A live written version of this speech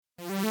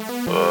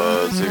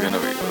What's it gonna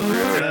be?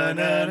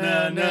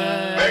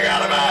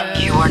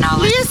 You are now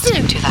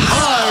listening to the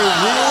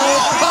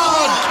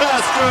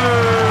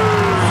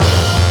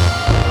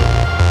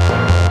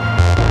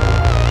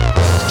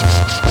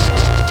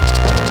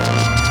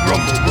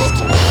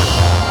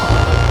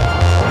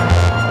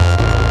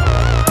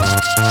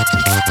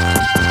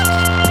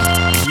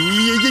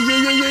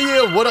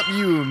What up,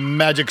 you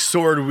magic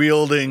sword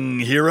wielding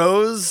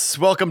heroes?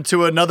 Welcome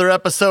to another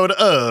episode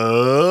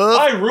of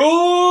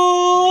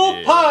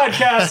Hyrule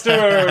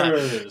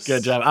Podcasters.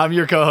 Good job. I'm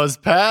your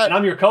co-host Pat. And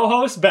I'm your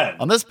co-host Ben.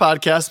 On this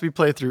podcast, we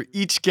play through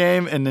each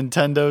game in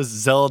Nintendo's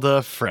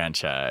Zelda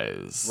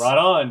franchise. Right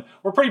on.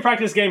 We're pretty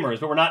practiced gamers,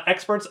 but we're not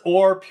experts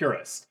or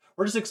purists.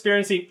 We're just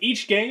experiencing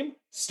each game,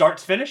 start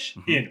to finish,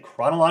 in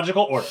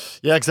chronological order.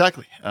 Yeah,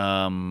 exactly.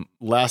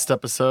 Last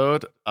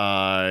episode,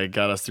 I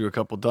got us through a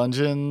couple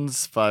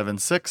dungeons, 5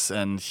 and 6,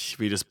 and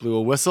we just blew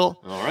a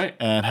whistle. All right.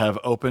 And have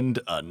opened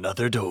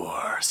another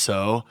door.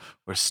 So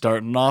we're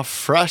starting off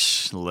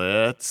fresh.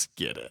 Let's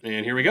get it.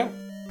 And here we go.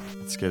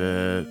 Let's get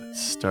it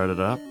started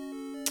up.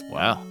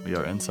 Wow, we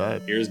are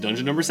inside. Here's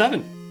dungeon number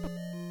 7.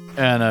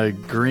 And a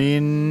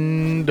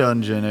green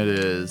dungeon it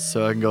is.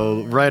 So I can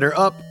go right or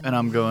up, and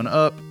I'm going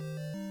up.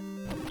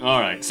 All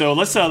right. So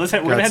we're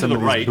gonna head to the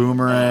right.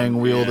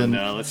 Boomerang wielding.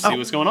 And, let's see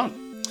what's going on.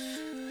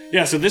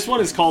 Yeah. So this one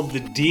is called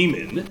the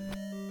Demon.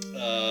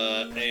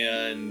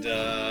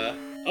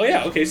 Oh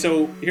yeah. Okay.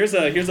 So here's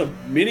a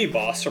mini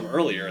boss from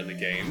earlier in the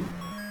game.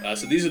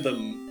 So these are the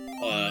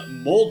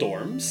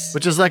Moldorms,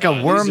 Which is like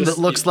a worm just-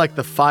 that looks like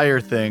the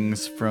fire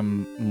things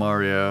from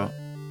Mario.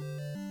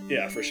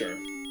 Yeah, for sure.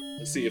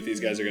 Let's see if these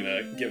guys are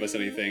gonna give us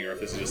anything, or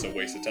if this is just a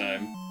waste of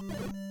time.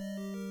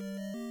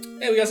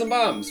 Hey, we got some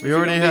bombs. We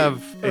already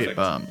have 8 Perfect.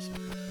 bombs.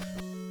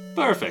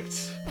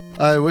 Perfect.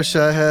 I wish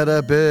I had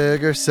a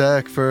bigger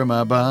sack for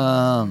my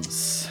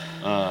bombs.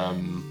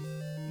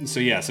 So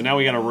now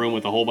we got a room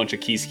with a whole bunch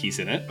of keys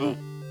in it.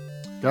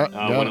 Got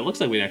When it. it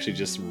looks like we'd actually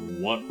just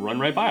run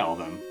right by all of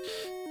them.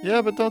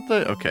 Yeah, but don't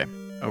they? Okay.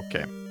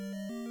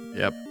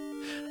 Yep.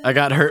 I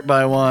got hurt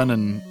by one,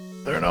 and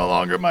they're no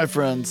longer my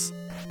friends.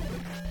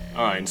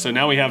 All right, so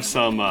now we have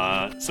some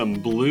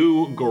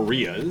blue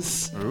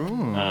gorillas.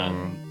 Ooh.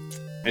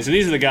 And so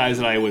these are the guys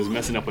that I was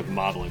messing up with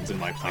modelings in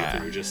my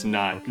playthrough, just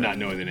not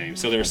knowing the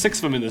names. So there are 6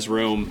 of them in this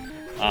room.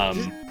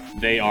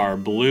 They are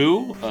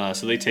blue,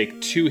 so they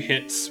take 2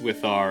 hits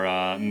with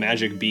our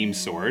magic beam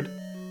sword.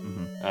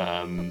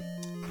 And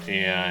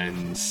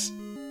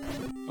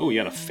you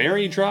got a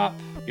fairy drop.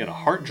 You got a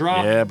heart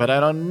drop. Yeah, but I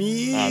don't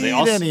need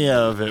any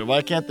of it.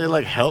 Why can't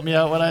they help me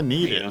out when I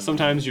need it?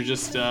 Sometimes you're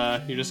just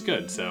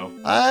good. So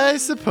I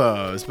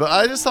suppose, but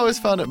I just always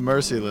found it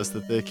merciless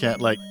that they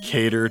can't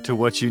cater to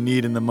what you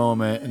need in the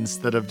moment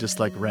instead of just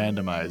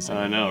randomizing.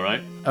 I know,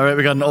 right? All right,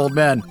 we got an old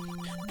man.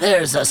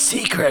 There's a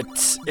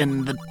secret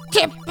in the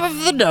tip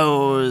of the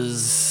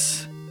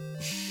nose.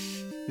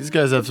 These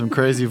guys have some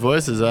crazy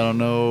voices. I don't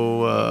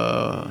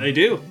know. They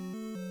do.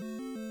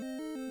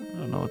 I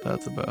don't know what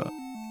that's about.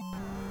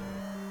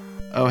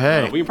 Oh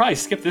hey. We can probably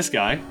skip this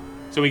guy.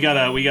 So we got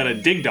a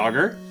dig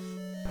dogger,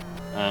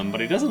 but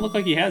he doesn't look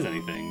like he has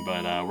anything.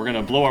 But we're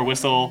gonna blow our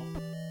whistle.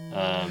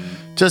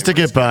 Just to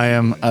get by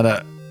him.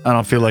 I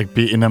don't feel like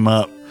beating him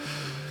up.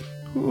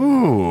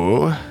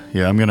 Ooh.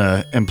 Yeah, I'm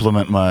gonna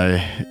implement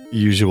my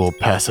usual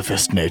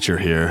pacifist nature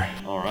here.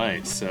 All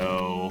right,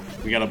 so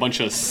we got a bunch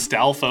of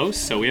Stalfos.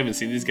 So we haven't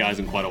seen these guys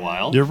in quite a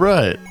while. You're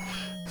right.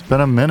 It's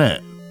been a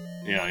minute.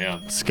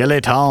 Yeah.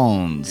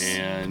 Skeletons.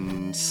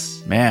 And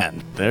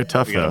Man, they're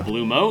tough we got a though.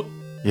 blue moat.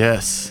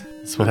 Yes,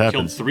 that's what Killed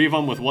happens. 3 of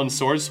them with 1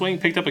 sword swing.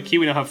 Picked up a key.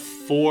 We now have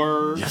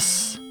 4.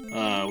 Yes.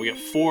 We got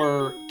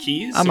 4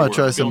 keys. I'm so gonna we're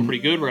try feeling some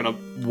pretty good. We're gonna.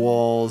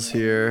 walls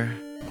here.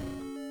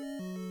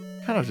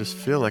 Kind of just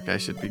feel like I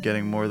should be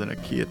getting more than a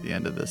key at the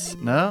end of this.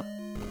 No?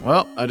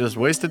 Well, I just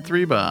wasted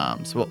 3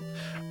 bombs. Well,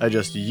 I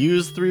just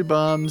used 3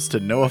 bombs to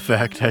no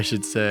effect, I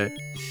should say.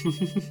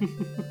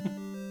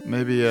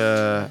 Maybe,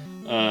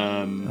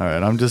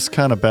 Alright, I'm just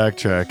kind of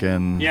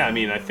backtracking. Yeah, I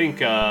mean, I think.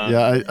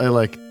 Yeah,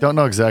 I don't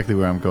know exactly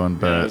where I'm going,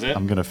 but is it?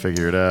 I'm gonna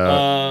figure it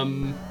out.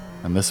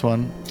 And this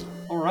one,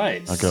 All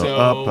right. I'll go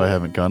up. I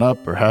haven't gone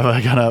up, or have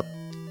I gone up?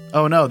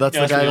 Oh no, that's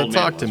the that's guy where the that old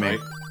man talked to was, me. right?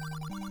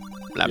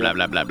 Blah blah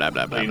blah blah blah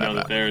blah blah You know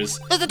blah. that there's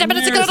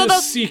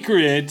a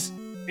secret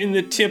in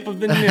the tip of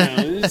the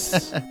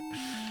nose.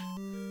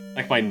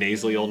 Like my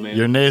nasally old man.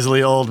 Your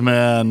nasally old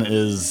man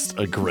is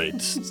a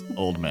great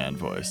old man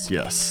voice.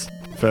 Yes,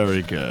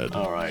 very good.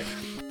 All right.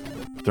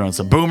 Throwing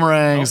some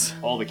boomerangs.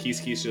 All the keys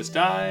just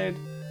died.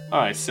 All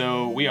right,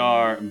 so we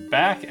are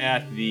back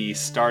at the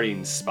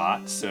starting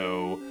spot.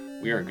 So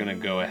we are gonna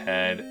go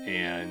ahead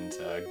and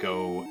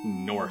go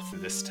north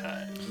this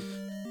time.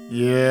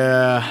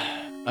 Yeah,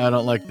 I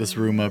don't like this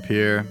room up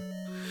here.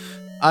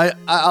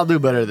 I'll do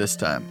better this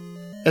time.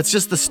 It's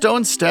just the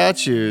stone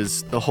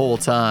statues the whole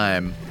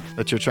time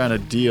that you're trying to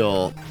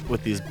deal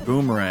with these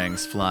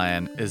boomerangs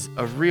flying is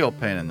a real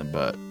pain in the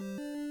butt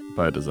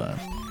by design.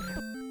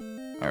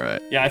 All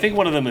right. Yeah, I think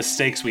one of the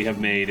mistakes we have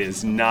made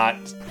is not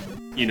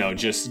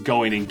just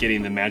going and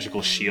getting the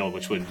magical shield,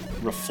 which would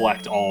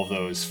reflect all of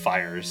those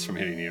fires from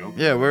hitting you.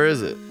 Yeah, where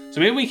is it? So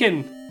maybe we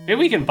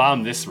can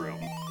bomb this room.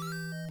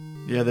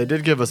 Yeah, they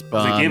did give us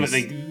bombs.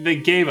 They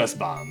gave us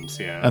bombs,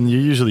 yeah. And you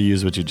usually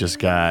use what you just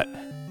got.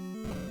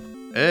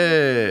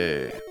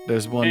 Hey,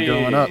 there's one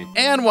going up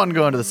and one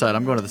going to the side.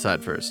 I'm going to the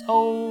side first.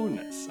 Oh,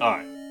 nice. All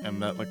right.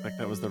 And that looked like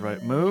that was the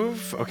right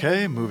move.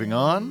 Okay, moving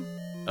on.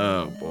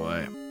 Oh,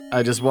 boy.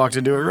 I just walked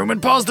into a room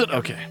and paused it.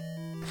 Okay.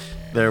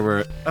 There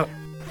were... Oh.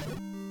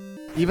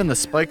 Even the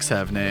spikes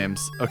have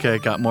names. Okay,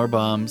 got more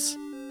bombs.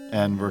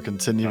 And we're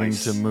continuing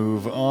to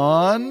move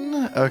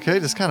on. Okay,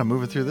 just kind of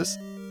moving through this.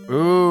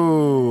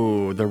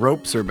 Ooh, the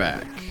ropes are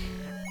back.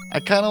 I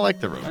kind of like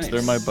the ropes. Nice.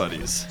 They're my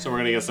buddies. So we're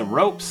going to get some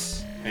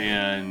ropes.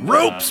 And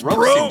ropes, ropes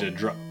bro! seem to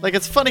drop. Like,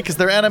 it's funny because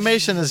their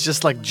animation is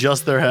just like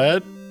just their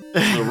head.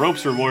 The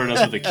ropes rewarded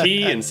us with a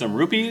key and some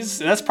rupees.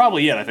 That's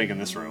probably it, I think, in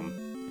this room.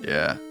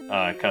 Yeah.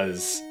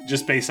 Because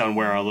just based on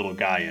where our little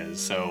guy is.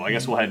 So I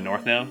guess we'll head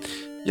north now.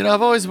 You know,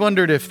 I've always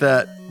wondered if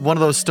that one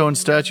of those stone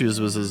statues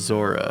was a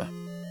Zora.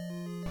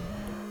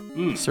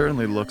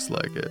 Certainly looks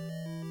like it.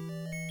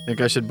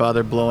 Think I should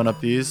bother blowing up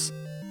these?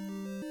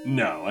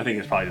 No, I think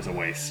it's probably just a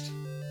waste.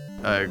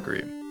 I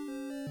agree.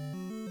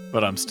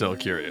 But I'm still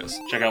curious.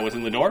 Check out what's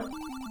in the door.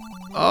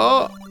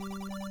 Oh!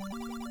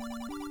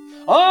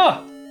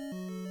 Ah!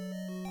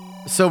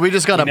 So we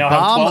just got a now have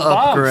bomb 12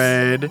 bombs.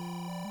 upgrade.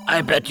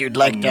 I bet you'd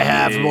like to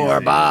have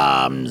more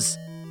bombs.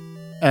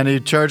 And he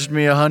charged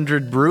me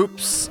 100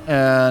 broops,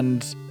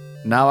 and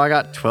now I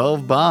got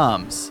 12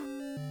 bombs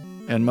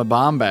in my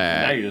bomb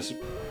bag.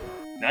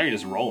 Now you're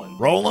just rolling.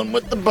 Rolling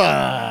with the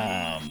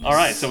bombs. All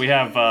right, so we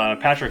have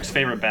Patrick's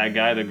favorite bad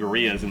guy, the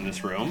Gorillas, in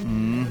this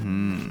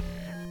room.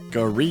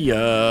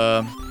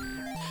 Gorilla.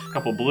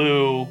 Couple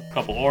blue,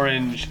 couple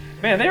orange.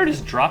 Man, they were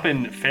just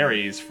dropping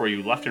fairies for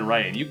you left and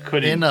right, and you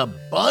couldn't. In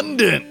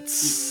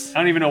abundance. I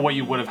don't even know what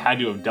you would have had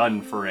to have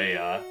done for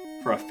a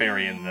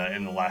fairy in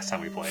the last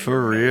time we played.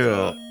 For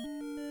real.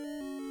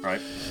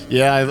 Right.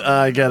 Yeah,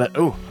 I get it.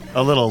 Ooh,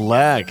 a little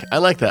lag. I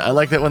like that. I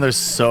like that when there's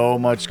so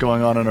much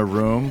going on in a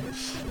room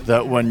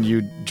that when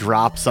you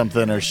drop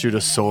something or shoot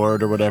a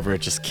sword or whatever,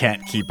 it just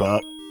can't keep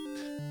up.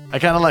 I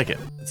kind of like it.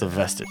 It's a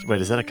vestige.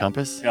 Wait, is that a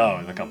compass?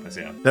 Oh, the compass,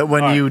 yeah. That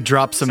when you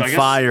drop some So I guess-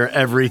 fire,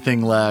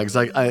 everything lags.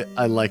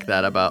 I like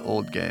that about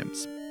old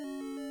games.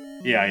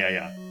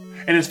 Yeah.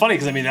 And it's funny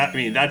because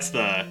that's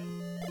the,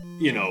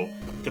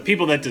 the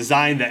people that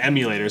designed the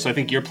emulator. So I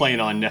think you're playing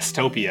on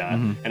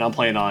Nestopia and I'm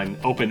playing on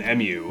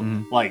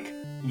OpenEMU. Like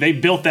they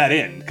built that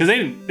in because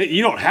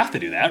you don't have to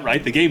do that,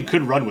 right? The game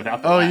could run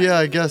without the lag. Oh yeah,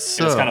 I guess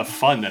so. And it's kind of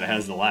fun that it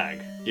has the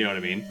lag. You know what I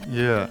mean?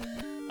 Yeah.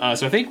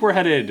 So I think we're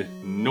headed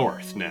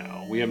north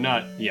now. We have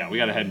not. Yeah, we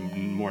gotta head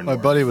more My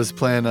north. buddy was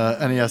playing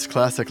NES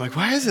Classic. Like,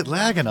 why is it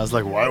lagging? I was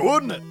like, why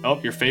wouldn't it? Oh,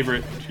 your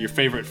favorite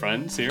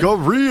friends here.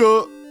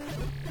 Gorilla.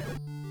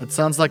 It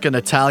sounds like an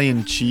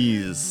Italian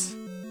cheese.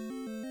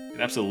 It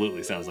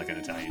absolutely sounds like an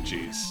Italian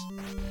cheese.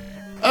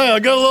 Hey, I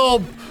got a little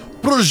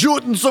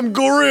prosciutto and some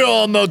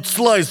gorilla on that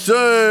slice.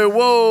 Hey,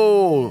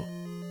 whoa.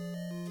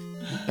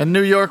 In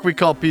New York, we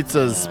call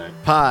pizzas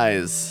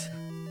pies.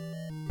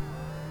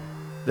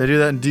 They do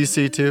that in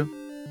DC too?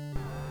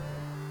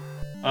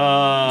 You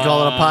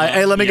call it a pie?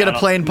 Hey, let me get a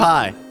plain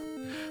pie.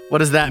 What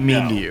does that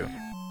mean to you?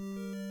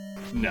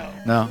 No.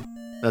 No?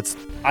 That's...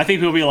 I think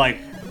people will be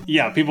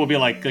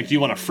like, do you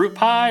want a fruit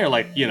pie? Or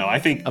I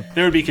think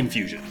there would be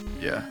confusion.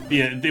 Yeah.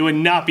 Yeah, there would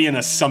not be an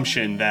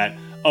assumption that,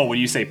 when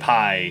you say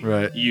pie,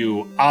 right,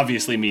 you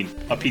obviously mean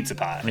a pizza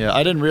pie. Yeah,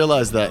 I didn't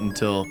realize that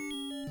until,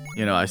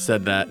 I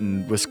said that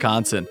in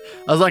Wisconsin.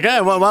 I was like, hey,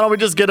 well, why don't we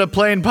just get a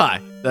plain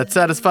pie that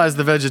satisfies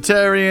the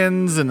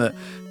vegetarians? And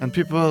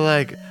people are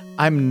like,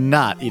 I'm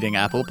not eating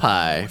apple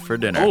pie for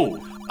dinner.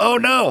 Oh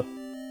no!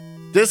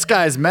 This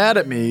guy's mad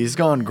at me. He's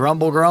going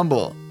grumble,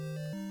 grumble.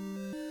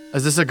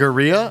 Is this a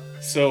gorilla?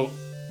 So,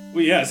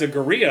 it's a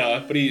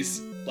gorilla, but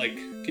he's like,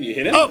 can you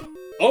hit him?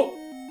 Oh!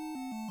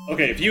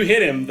 Okay, if you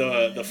hit him,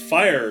 the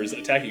fires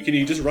attack you. Can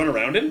you just run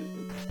around him?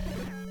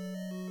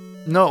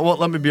 No, it won't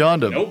let me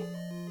beyond him. Nope.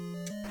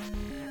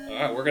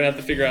 Alright, we're gonna have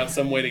to figure out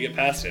some way to get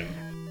past him.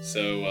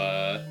 So,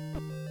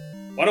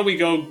 why don't we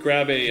go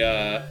grab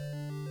a,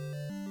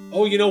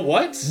 Oh, you know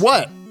what?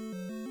 What?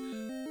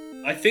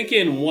 I think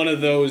in one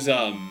of those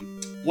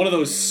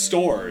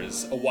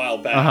stores a while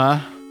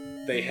back,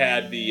 they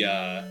had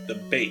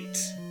the bait.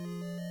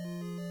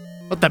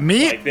 What, the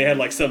meat? Like they had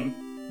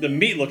the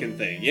meat looking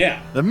thing,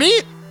 yeah. The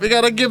meat? We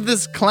gotta give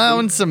this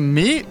clown some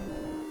meat?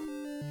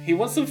 He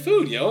wants some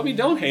food, yo. I mean,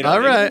 don't hate on all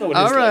him.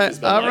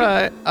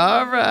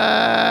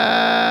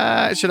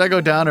 right. Should I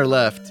go down or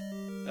left?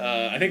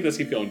 I think let's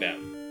keep going down.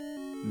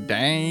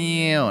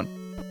 Down.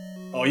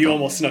 Oh, you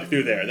almost snuck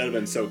through there. That'd have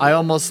been so cool. I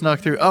almost snuck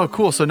through. Oh,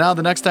 cool. So now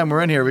the next time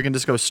we're in here, we can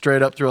just go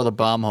straight up through all the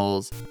bomb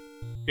holes.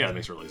 Yeah, that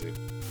makes it real easy.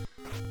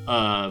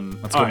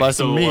 Let's go buy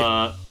some meat.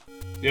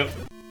 Yep.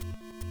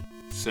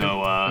 So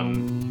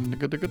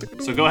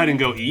go ahead and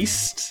go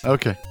east.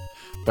 Okay.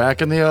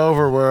 Back in the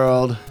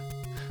overworld.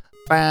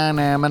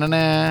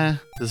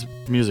 This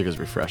music is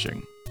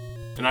refreshing.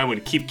 And I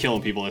would keep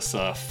killing people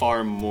to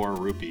farm more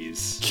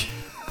rupees.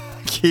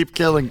 Keep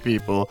killing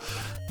people.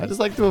 I just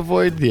like to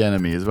avoid the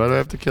enemies. Why do I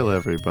have to kill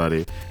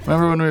everybody?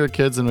 Remember when we were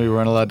kids and we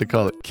weren't allowed to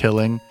call it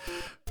killing?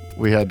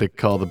 We had to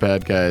call the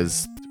bad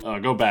guys.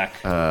 Go back.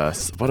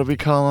 What did we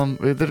call them?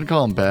 We didn't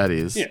call them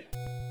baddies. Yeah.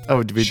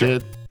 Oh, we Sure.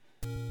 did?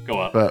 Go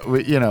up. But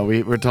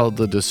we were told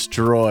to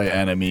destroy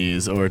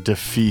enemies or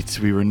defeat.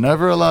 We were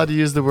never allowed to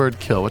use the word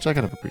kill, which I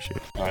kind of appreciate.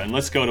 All right, and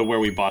let's go to where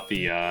we bought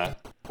the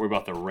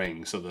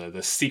ring. So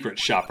the secret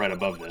shop right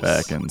above this.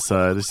 Back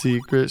inside the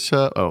secret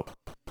shop. Oh,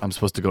 I'm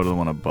supposed to go to the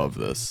one above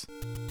this.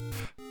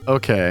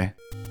 Okay.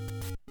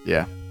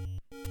 Yeah.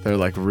 They're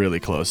like really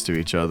close to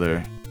each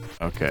other.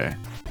 Okay.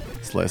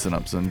 Slicing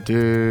up some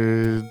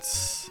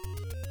dudes.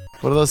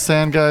 What are those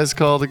sand guys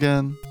called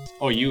again?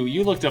 Oh,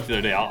 you looked up the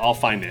other day. I'll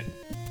find it.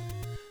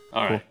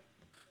 All right.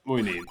 What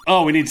do we need?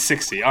 Oh, we need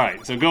 60. All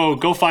right. So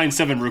go find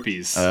 7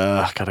 rupees.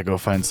 Gotta go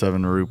find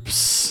 7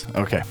 rupees.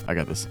 Okay, I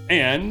got this.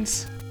 And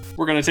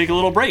we're gonna take a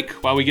little break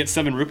while we get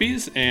 7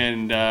 rupees,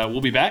 and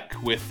we'll be back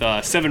with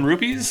 7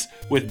 rupees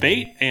with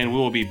bait, and we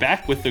will be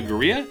back with the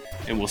Gorilla,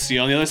 and we'll see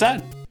you on the other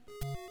side.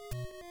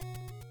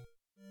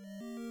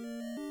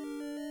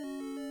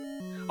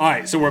 All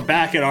right, so we're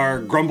back at our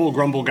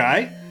Grumble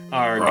guy,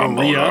 our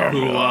Gorilla,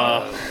 who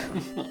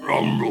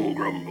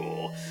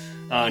Grumble.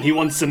 And he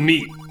wants some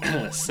meat.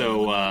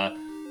 So,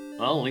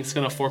 Link's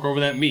gonna fork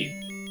over that meat,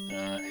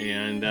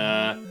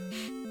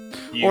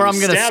 Or I'm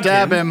gonna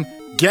stab him,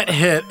 get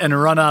hit, and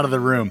run out of the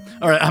room.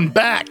 All right, I'm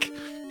back.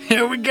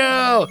 Here we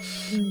go.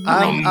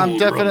 I'm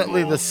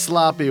definitely the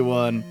sloppy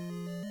one.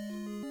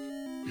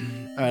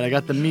 All right, I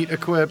got the meat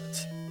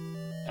equipped,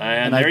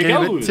 and I there he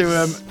gave goes. it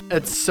to him.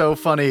 It's so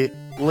funny.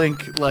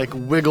 Link like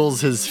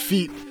wiggles his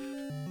feet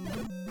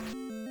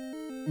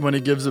when he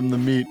gives him the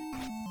meat.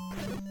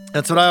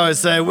 That's what I always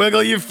say.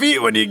 Wiggle your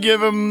feet when you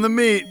give him the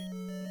meat.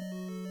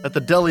 At the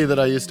deli that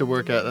I used to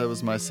work at, that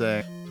was my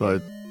saying. So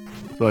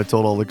I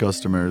told all the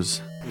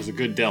customers. It was a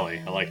good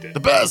deli. I liked it. The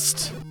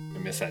best. I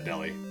miss that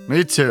deli.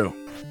 Me too.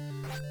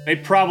 They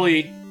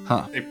probably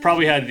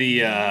had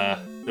the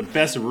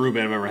best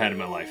Reuben I've ever had in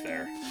my life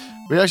there.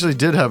 We actually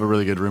did have a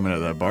really good room at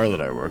that bar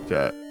that I worked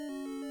at.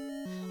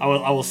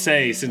 I will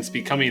say, since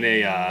becoming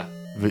a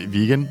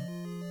Vegan?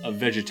 a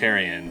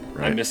vegetarian, I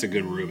Right. miss a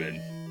good Reuben.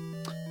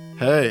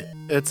 Hey,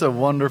 it's a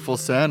wonderful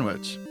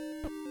sandwich.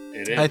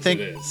 It is. I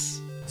think- It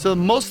is. So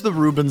most of the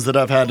Reubens that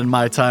I've had in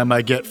my time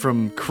I get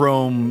from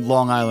Chrome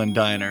Long Island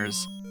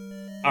diners.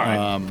 All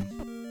right.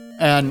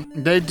 And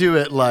they do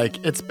it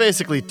like, it's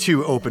basically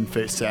 2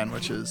 open-faced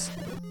sandwiches,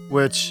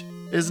 which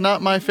is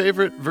not my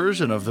favorite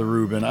version of the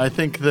Reuben. I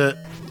think that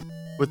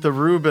with the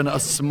Reuben, a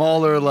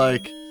smaller,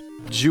 like,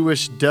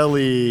 Jewish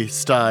deli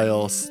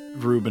style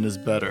Reuben is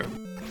better.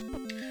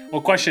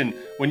 Well, question: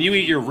 when you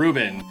eat your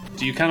Reuben,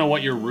 do you kind of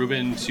want your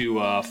Reuben to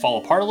fall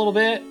apart a little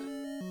bit?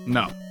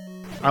 No.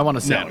 I want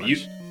a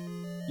sandwich. No,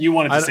 you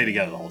want it to stay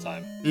together the whole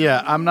time.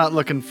 Yeah, I'm not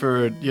looking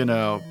for,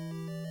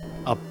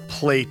 a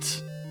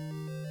plate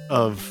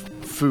of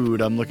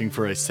food. I'm looking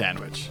for a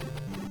sandwich.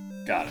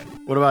 Got it.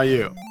 What about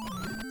you?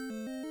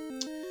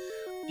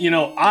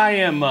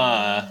 I'm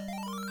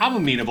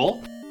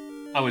amenable,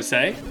 I would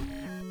say.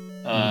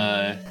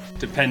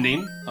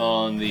 Depending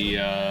on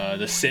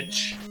the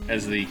sitch,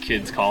 as the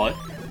kids call it.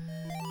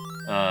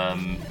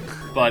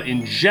 But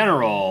in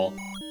general,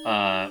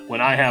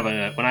 when I have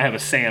a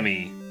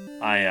Sammy,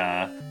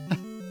 I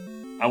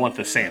want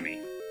the Sammy,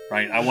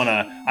 right?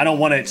 I don't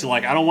want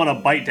to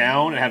bite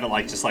down and have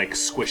it just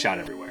squish out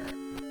everywhere.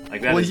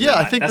 Like that. Well, is yeah, not-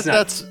 I think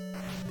that's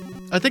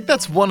I think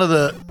that's one of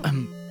the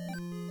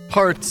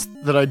parts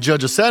that I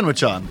judge a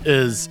sandwich on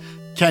is,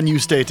 can you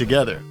stay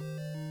together?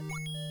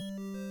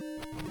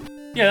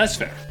 Yeah, that's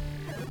fair.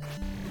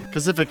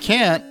 Because if it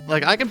can't,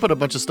 I can put a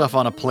bunch of stuff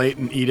on a plate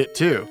and eat it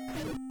too.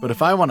 But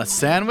if I want a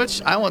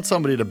sandwich, I want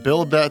somebody to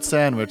build that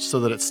sandwich so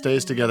that it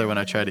stays together when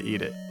I try to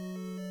eat it.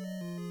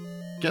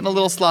 Getting a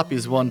little sloppy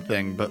is one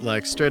thing, but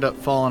straight up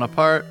falling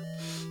apart.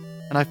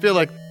 And I feel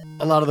like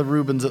a lot of the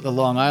Reubens at the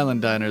Long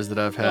Island diners that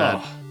I've had,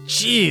 Oh.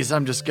 jeez,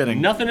 I'm just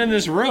getting... Nothing in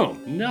this room.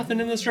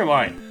 All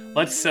right,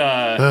 let's.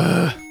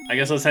 I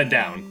guess let's head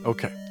down,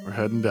 Okay, we're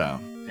heading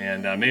down.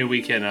 and maybe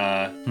we can.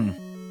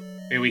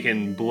 Maybe we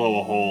can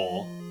blow a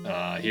hole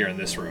here in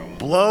this room.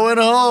 Blowing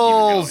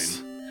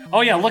holes!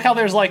 Oh yeah, look how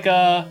there's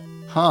Huh.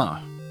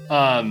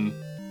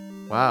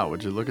 Wow,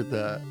 would you look at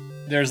that?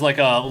 there's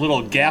a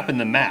little gap in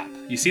the map.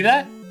 You see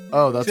that?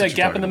 Oh, that's See what that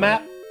you're gap in the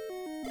talking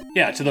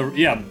map?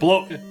 Yeah,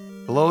 blow. about.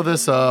 Blow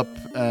this up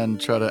and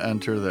try to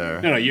enter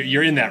there. No,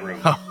 you're in that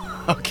room.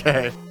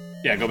 Okay.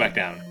 Yeah, go back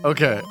down.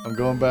 Okay, I'm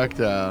going back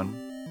down.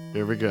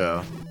 Here we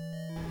go.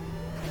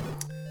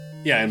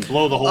 Yeah, and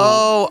blow the hole.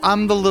 Oh,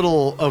 I'm the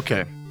little...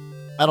 Okay.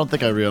 I don't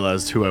think I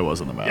realized who I was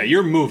on the map. Yeah,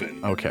 you're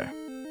moving. Okay.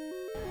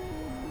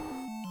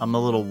 I'm the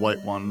little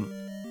white one.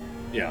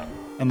 Yeah.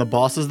 And the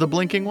boss is the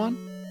blinking one?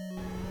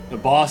 The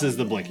boss is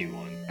the blinking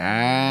one.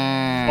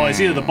 Ah. Well, it's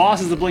either the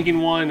boss is the blinking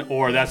one,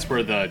 or that's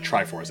where the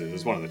Triforce is.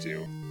 It's one of the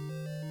two.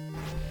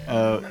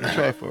 The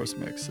Triforce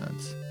makes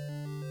sense.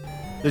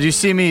 Did you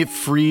see me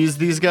freeze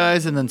these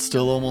guys and then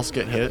still almost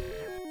get hit?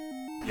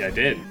 Yeah, I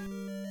did.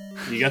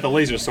 You got the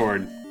laser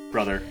sword,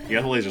 brother. You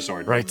got the laser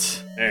sword.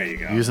 Right. There you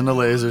go. Using the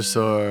laser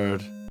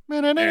sword.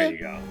 There you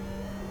go.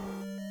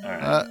 All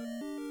right.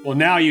 Well,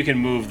 now you can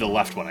move the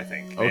left one, I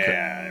think. Okay.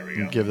 Yeah, there we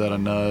go. Give that a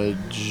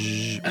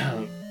nudge.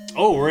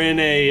 Oh, we're in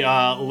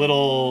a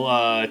little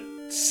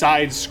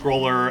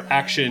side-scroller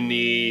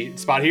action-y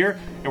spot here,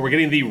 and we're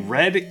getting the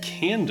red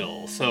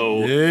candle.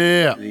 So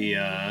Yeah.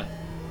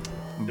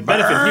 the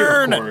benefit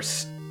here, of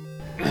course,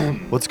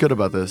 What's good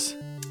about this?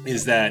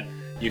 is that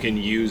you can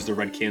use the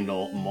red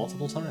candle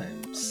multiple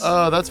times.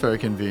 Oh, that's very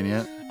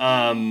convenient.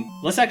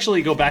 Let's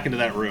actually go back into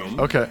that room.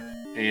 Okay.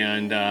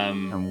 And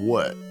And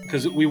what?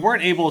 because we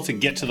weren't able to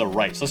get to the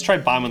right, so let's try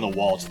bombing the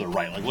wall to the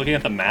right. Like looking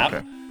at the map,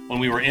 Okay. when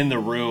we were in the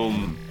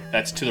room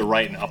that's to the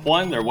right and up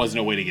one, there was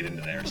no way to get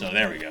into there. So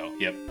there we go.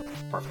 Yep,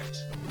 perfect.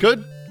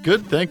 Good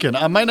thinking.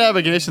 My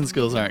navigation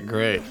skills aren't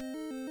great.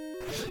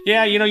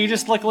 Yeah, you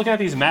just like looking at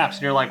these maps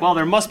and you're like, well,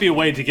 there must be a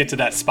way to get to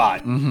that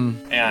spot.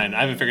 Mm-hmm. And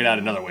I haven't figured out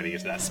another way to get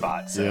to that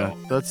spot. So Yeah,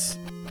 that's,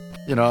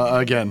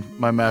 again,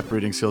 my map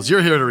reading skills.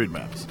 You're here to read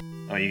maps.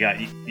 oh, you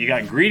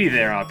got greedy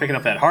there on picking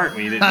up that heart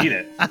when you didn't need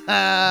it.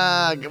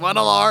 Come on,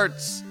 all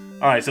hearts.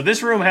 All right, so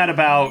this room had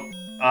about,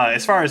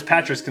 as far as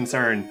Patrick's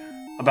concerned,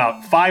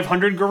 about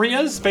 500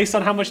 gorillas based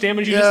on how much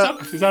damage you just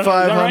took. Is that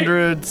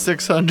 500, right?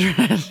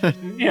 600.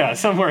 Yeah,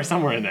 somewhere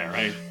in there,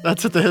 right?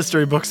 That's what the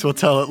history books will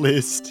tell, at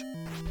least.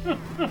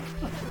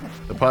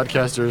 The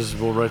podcasters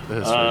will write the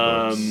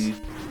history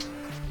books.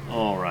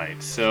 All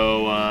right,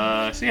 so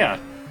yeah,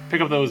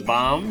 pick up those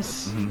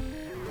bombs,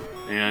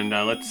 and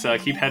let's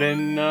keep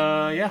heading.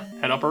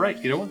 Head up or right,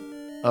 either one.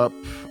 Up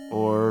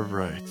or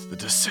right, the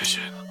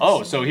decision.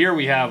 Oh, so here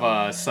we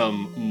have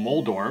some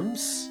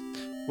Moldorms.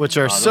 Which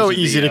are those so are the,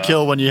 easy to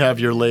kill when you have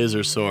your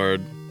laser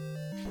sword.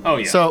 Oh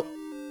yeah. So,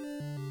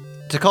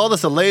 to call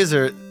this a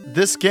laser,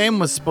 this game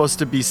was supposed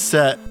to be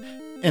set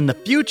in the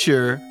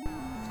future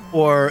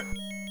or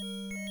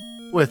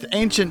with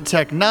ancient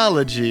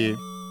technology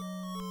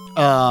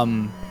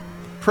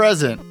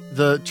present.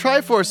 The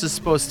Triforce is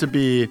supposed to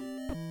be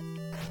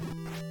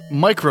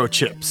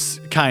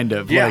microchips, kind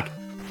of. Yeah. Like,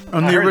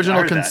 on I the heard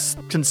original that.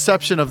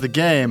 conception of the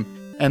game.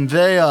 And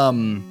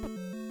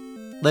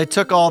they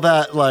took all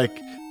that, like,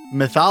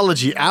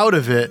 mythology out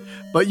of it,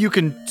 but you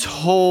can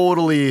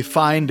totally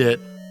find it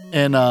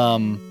in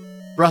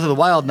Breath of the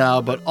Wild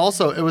now. But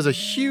also, it was a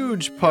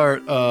huge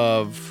part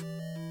of.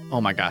 Oh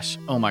my gosh!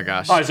 All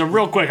right, so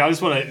real quick, I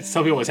just want to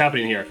tell people what's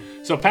happening here.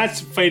 So Pat's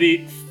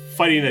fighting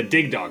a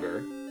Dig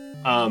Dogger.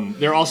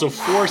 There are also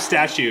 4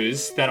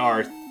 statues that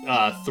are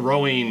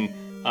throwing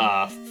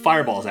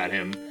fireballs at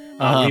him.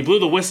 When he blew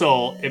the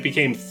whistle, it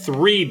became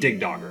 3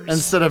 Dig Doggers.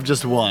 Instead of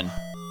just 1.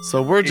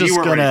 So we're just You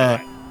weren't ready gonna.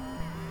 for that.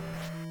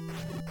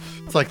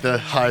 It's like the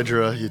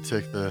Hydra. You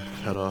take the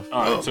head off.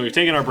 All right, so we've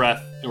taken our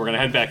breath, and we're gonna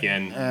head back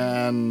in.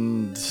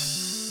 And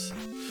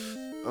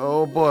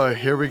oh boy,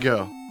 here we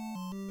go.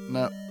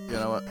 No, you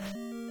know what?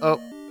 Oh,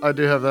 I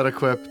do have that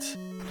equipped.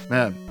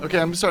 Man, okay,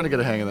 I'm starting to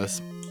get a hang of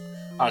this.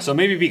 So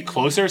maybe be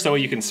closer so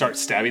you can start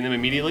stabbing them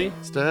immediately.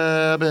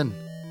 Stabbing,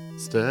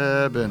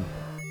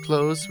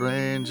 close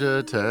range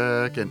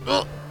attacking.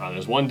 Oh,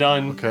 There's 1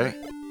 done. okay.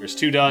 There's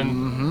 2 done.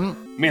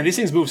 Mm-hmm. Man, these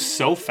things move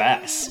so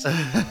fast.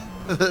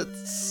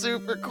 That's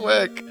super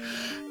quick.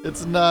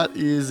 It's not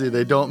easy.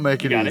 They don't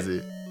make it got it?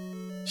 easy.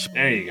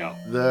 There you go.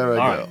 There I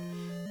All go. right,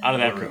 out of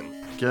that Okay. room.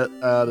 Get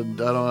out, and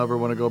I don't ever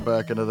want to go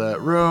back into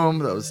that room.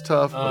 That was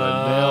tough, but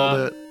I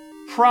nailed it.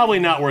 Probably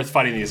not worth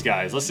fighting these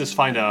guys. Let's just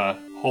find a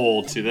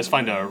hole to. Let's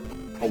find a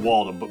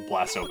wall to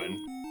blast open.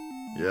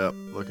 Yep,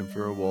 looking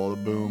for a wall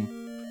to boom.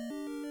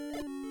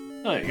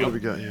 Oh, there you What do we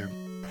go. got here?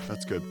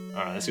 That's good.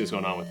 All right, let's see what's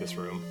going on with this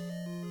room.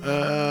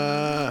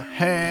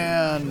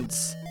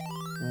 Hands.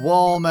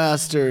 Wall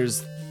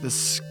Masters, the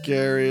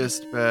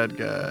scariest bad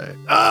guy.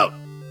 Oh,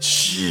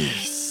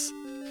 jeez.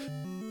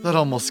 That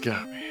almost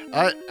got me.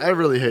 I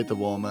really hate the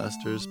Wall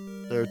Masters.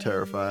 They're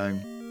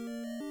terrifying.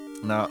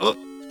 Now,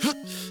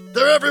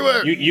 they're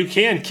everywhere. You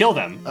can kill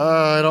them.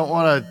 I don't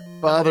want to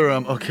bother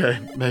them. Okay,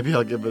 maybe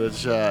I'll give it a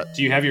shot.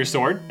 Do you have your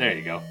sword? There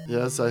you go.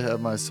 Yes, I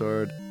have my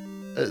sword.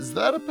 Is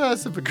that a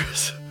passive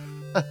aggressive?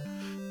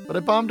 But I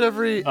bombed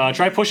every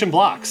Try pushing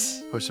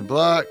blocks. pushing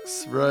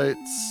blocks, right?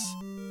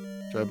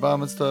 Try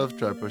bombing stuff.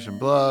 Try pushing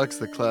blocks.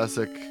 The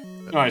classic.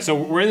 All right, so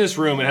we're in this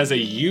room. It has a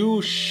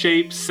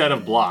U-shaped set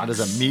of blocks. It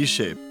is a me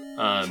shape.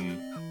 Um,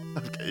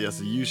 Okay, yes,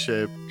 a U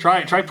shape.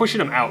 try pushing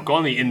them out. Go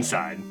on the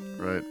inside.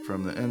 Right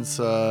from the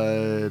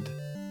inside,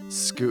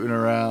 scooting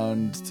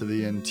around to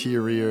the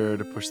interior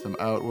to push them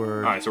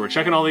outward. All right, so we're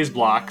checking all these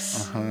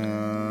blocks. Check. All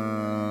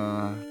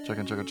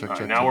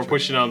right, now we're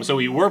pushing them. So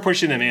we were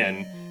pushing them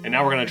in, and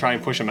now we're gonna try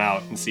and push them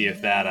out and see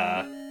if that.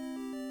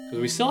 Because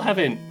we still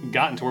haven't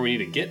gotten to where we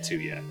need to get to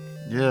yet.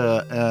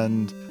 Yeah,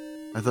 and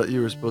I thought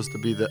you were supposed to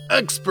be the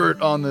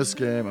expert on this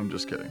game. I'm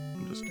just kidding.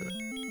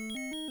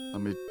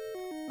 Let me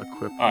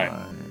equip All right.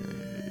 my.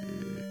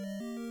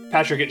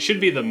 Patrick, it should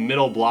be the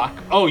middle block.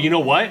 Oh, you know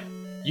what?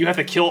 You have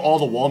to kill all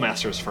the wall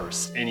masters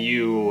first, and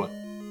you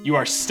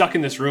are stuck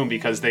in this room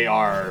because they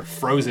are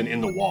frozen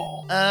in the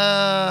wall.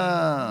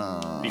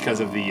 Oh.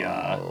 Because of the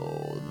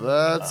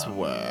That's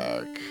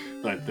whack.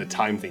 The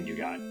time thing you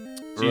got.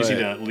 So you just need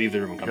to leave the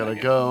room and come Gotta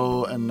back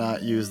go and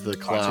not use the in.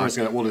 clock. Alright,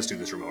 so we'll just do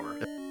this room over.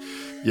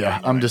 Yeah,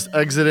 I'm just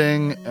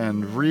exiting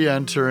and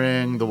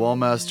re-entering. The wall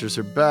masters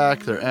are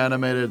back. They're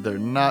animated. They're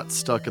not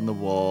stuck in the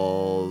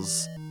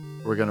walls.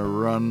 We're gonna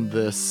run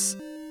this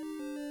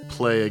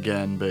play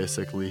again,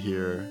 basically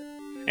here.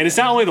 And it's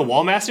not only the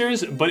wall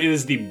masters, but it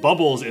is the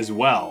bubbles as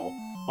well.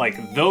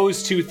 Like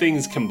those two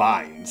things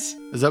combined.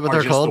 Is that what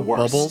they're called?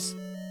 Bubbles?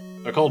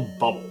 They're called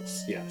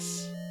bubbles.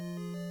 Yes.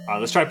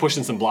 Let's try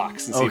pushing some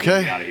blocks and see if we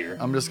can get out of here.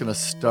 I'm just gonna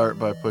start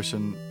by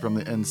pushing from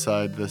the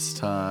inside this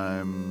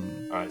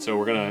time. All right, so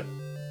we're gonna.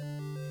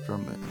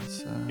 From the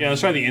inside. Yeah,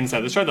 let's try the inside.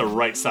 Let's try the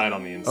right side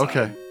on the inside.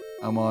 Okay,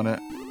 I'm on it.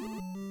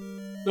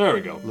 There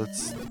we go.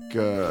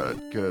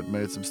 Good.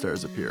 Made some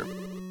stairs appear.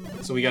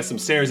 So we got some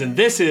stairs, and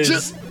this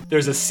is,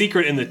 there's a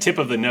secret in the tip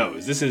of the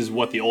nose. This is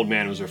what the old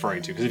man was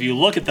referring to. Because if you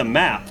look at the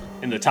map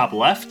in the top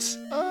left,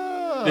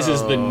 this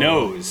is the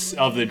nose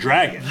of the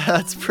dragon.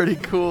 That's pretty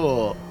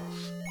cool.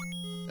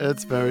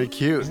 It's very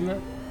cute. Isn't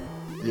it?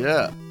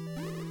 Yeah.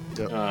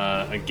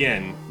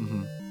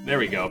 Again, there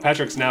we go.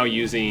 Patrick's now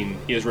he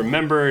has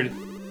remembered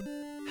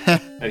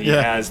that he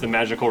has the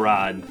magical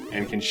rod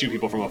and can shoot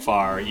people from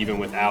afar even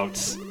without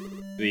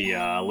the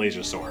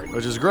laser sword.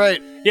 Which is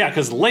great. Yeah,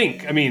 because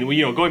Link, I mean,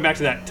 going back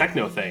to that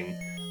techno thing,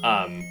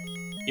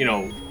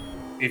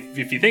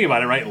 if you think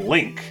about it, right,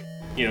 Link,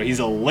 he's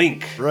a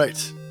link.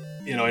 Right.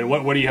 And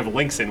what do you have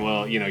links in?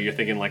 Well, you're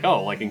thinking like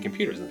in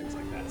computers and things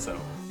like that. So I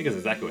think that's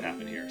exactly what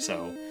happened here.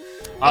 So,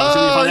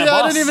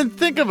 I didn't even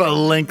think of a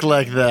link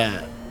like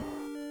that.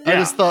 I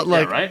just thought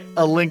right?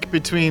 a link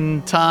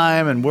between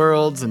time and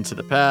worlds and to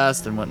the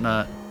past and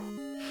whatnot.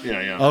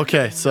 Yeah.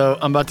 Okay, so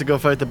I'm about to go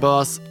fight the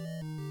boss.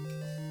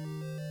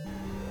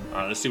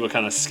 Let's see what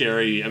kind of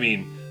scary. I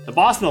mean, the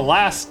boss in the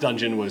last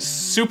dungeon was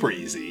super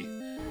easy,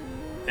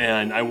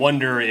 and I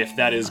wonder if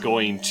that is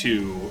going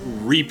to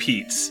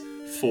repeat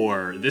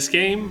for this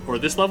game or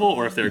this level,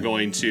 or if they're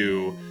going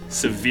to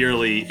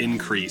severely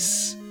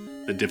increase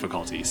the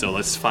difficulty. So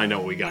let's find out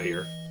what we got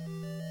here.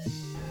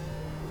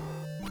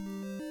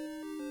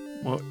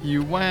 What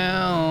you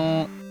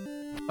want?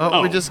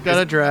 Oh, we just got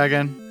a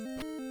dragon.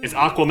 It's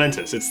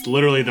Aquamentus. It's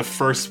literally the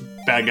first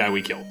bad guy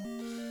we killed.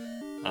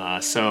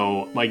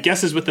 So my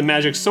guess is with the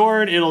magic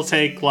sword, it'll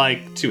take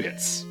like 2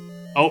 hits.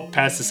 Oh,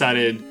 Pat's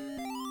decided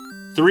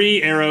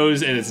 3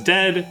 arrows and it's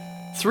dead.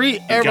 3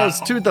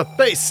 arrows to the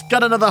face.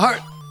 Got another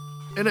heart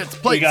in its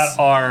place. We got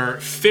our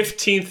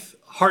 15th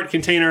heart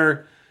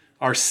container,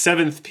 our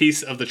 7th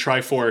piece of the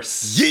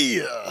Triforce.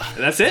 Yeah!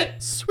 And that's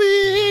it.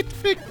 Sweet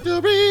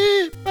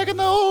victory! Back in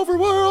the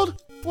overworld,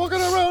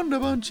 walking around a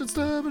bunch and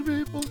stabbing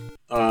people.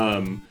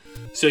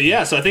 So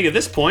I think at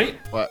this point,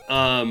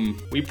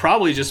 we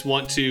probably just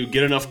want to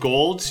get enough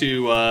gold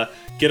to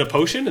get a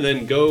potion and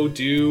then go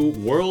do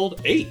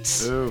World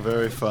 8. Ooh,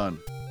 very fun.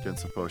 Get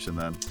some potion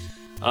then.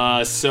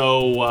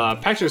 So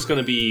Patrick's going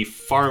to be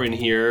farming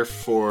here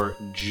for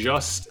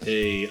just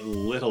a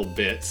little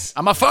bit.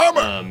 I'm a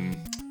farmer!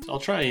 I'll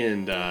try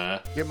and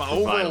Get my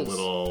provide a ovals.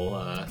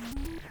 little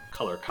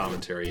color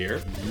commentary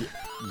here.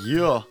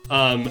 Yeah.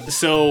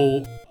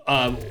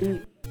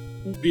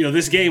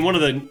 This game, one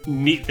of the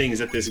neat things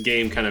that this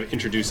game kind of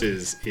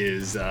introduces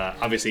is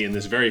obviously in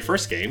this very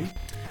first game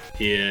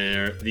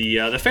here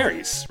the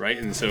fairies, right?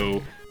 And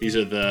so these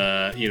are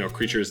the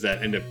creatures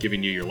that end up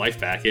giving you your life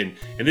back. And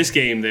in this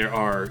game, there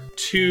are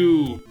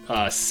 2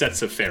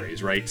 sets of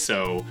fairies, right?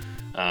 So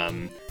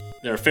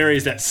there are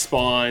fairies that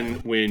spawn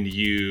when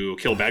you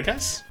kill bad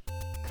guys.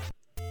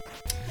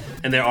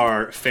 And there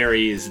are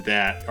fairies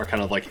that are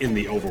kind of like in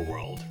the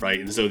overworld,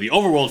 right? And so the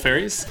overworld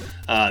fairies,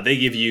 they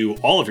give you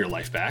all of your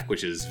life back,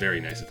 which is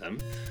very nice of them.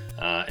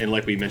 And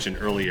like we mentioned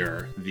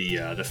earlier,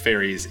 the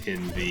fairies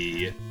in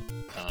the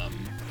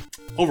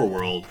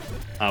overworld,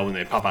 when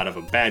they pop out of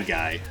a bad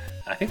guy,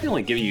 I think they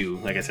only give you,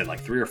 like I said, like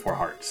 3 or 4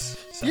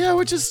 hearts. So. Yeah,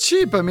 which is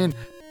cheap. I mean,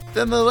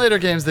 in the later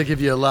games, they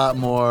give you a lot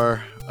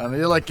more. I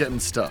mean, you like getting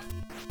stuff.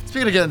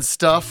 Speaking of getting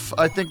stuff,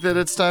 I think that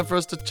it's time for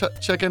us to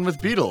check in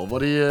with Beetle. What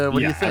do you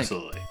think?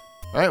 Absolutely.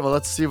 All right, well,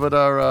 let's see what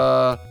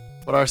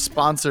our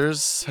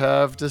sponsors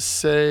have to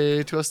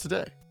say to us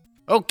today.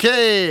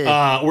 Okay.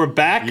 We're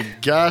back. You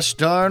gosh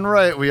darn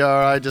right we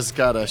are. I just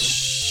got a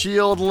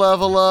shield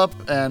level up,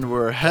 and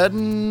we're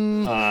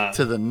heading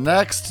to the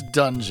next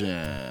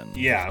dungeon.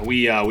 Yeah,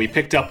 we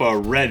picked up a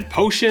red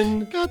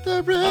potion. Got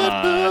the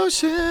red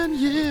potion,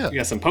 yeah. We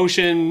got some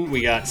potion.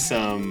 We got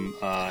some.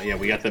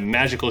 We got the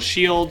magical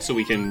shield, so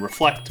we can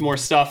reflect more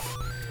stuff.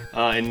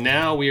 And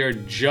now we are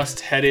just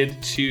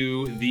headed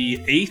to the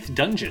 8th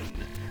dungeon.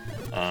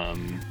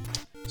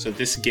 So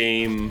this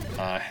game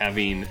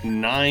having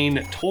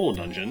 9 total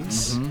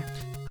dungeons. Mm-hmm.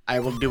 I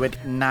will do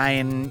it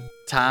 9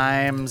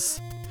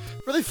 times.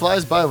 Really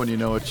flies by when you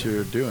know what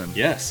you're doing.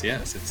 Yes,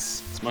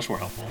 it's much more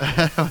helpful.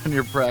 When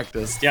you're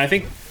practiced. Yeah, I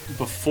think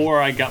before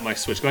I got my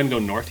Switch, go ahead and go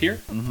north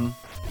here. Mm-hmm.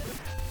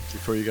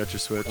 Before you got your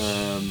Switch.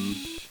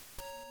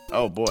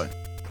 Oh boy.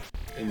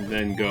 And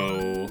then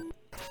go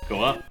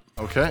up.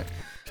 Okay.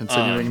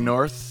 Continuing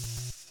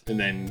north. and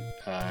then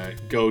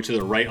go to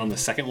the right on the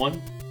second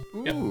one.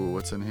 Ooh, Yep.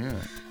 what's in here?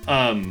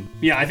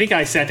 Yeah, I think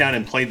I sat down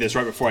and played this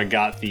right before I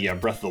got the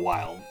Breath of the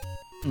Wild.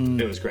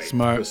 It was great.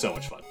 Smart. It was so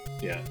much fun.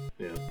 Yeah.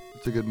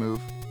 It's a good move.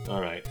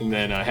 All right, and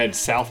then head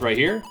south right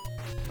here,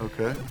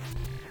 Okay.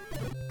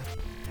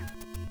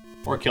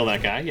 or kill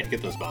that guy. Yeah,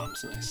 get those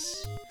bombs.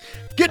 Nice.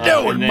 Get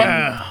and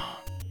then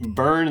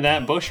burn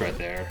that bush right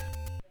there.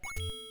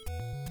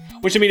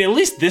 Which, I mean, at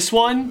least this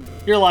one,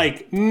 you're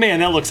like, man,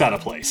 that looks out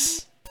of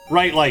place.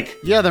 Right? Like,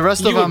 Yeah, the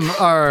rest of you would- them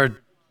are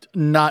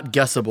not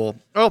guessable.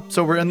 Oh,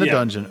 so we're in the Yeah.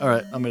 dungeon. All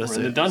right, I'm gonna we're say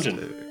in the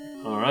dungeon.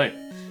 All right.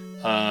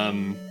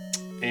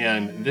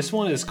 And this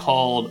one is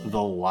called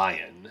The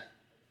Lion.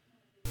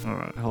 All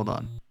right, hold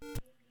on.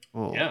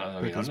 We'll Yeah, I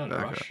mean, pick I'm this not in a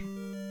back rush.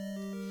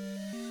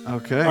 up.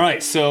 Okay. All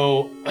right,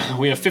 so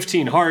we have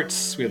 15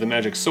 hearts. We have the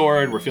magic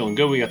sword. We're feeling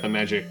good. We got the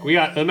magic. We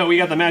got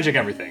the magic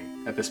everything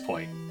at this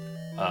point.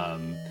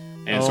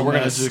 And so All we're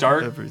gonna magic,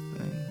 start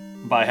everything.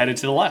 by headed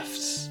to the left,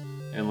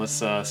 and let's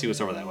see what's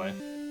over that way.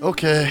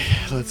 Okay,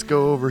 let's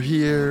go over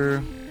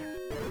here.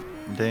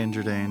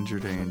 Danger, danger,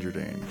 danger,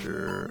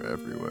 danger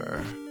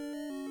everywhere.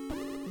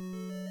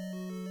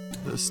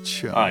 This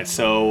chunk. All right,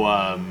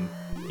 so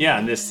yeah,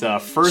 in this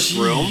first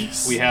room,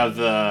 Jeez. we have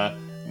the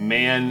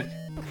man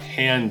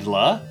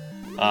handler.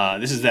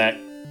 This is that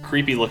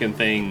creepy looking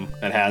thing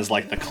that has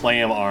like the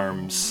clam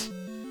arms,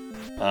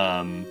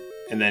 and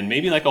then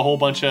maybe like a whole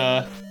bunch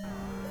of.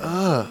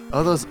 Oh,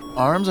 those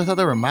arms? I thought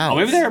they were mouths.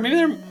 Oh, maybe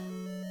they're.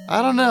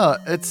 I don't know.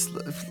 It's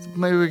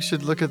maybe we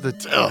should look at the.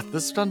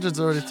 This dungeon's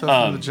already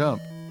tough from the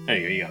jump. There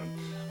you go, you got him.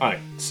 All right,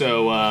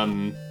 so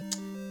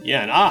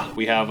yeah, and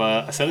we have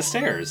a set of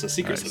stairs, a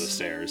secret set of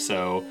stairs.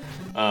 So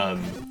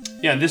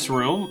yeah, in this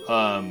room,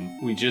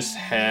 we just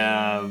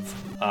have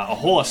a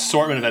whole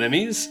assortment of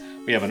enemies.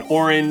 We have an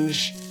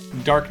orange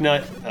dark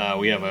nut.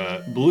 We have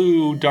a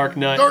blue dark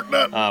nut.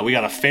 We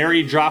got a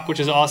fairy drop, which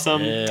is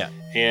awesome. Yeah.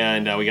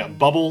 And we got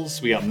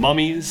bubbles. We got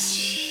mummies.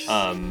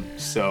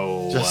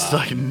 So Just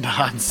like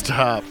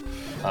nonstop.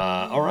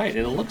 all right,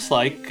 and it looks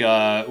like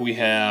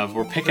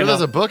we're picking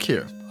There's up a book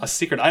here. a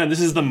secret item. This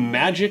is the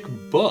magic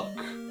book.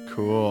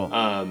 Cool.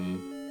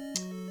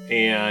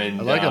 And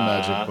I like a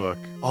magic book.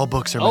 All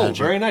books are Oh, magic.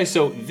 very nice.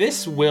 So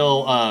this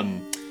will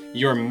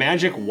your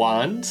magic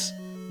wand,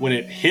 when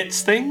it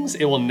hits things,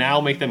 it will now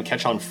make them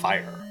catch on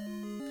fire.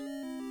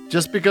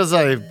 Just because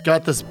I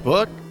got this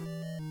book.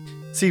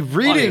 See,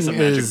 reading it's a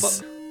magic is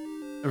book.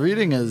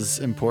 reading is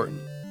important.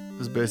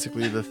 Is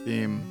basically the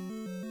theme.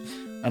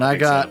 And I Think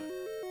got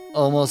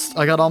so.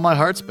 I got all my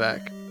hearts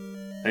back.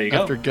 There you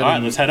go. after All right,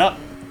 getting- let's head up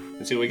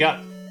and see what we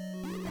got.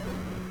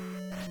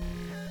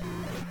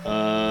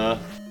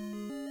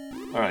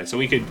 All right, so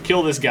we could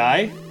kill this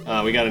guy.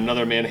 We got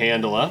another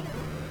manhandler.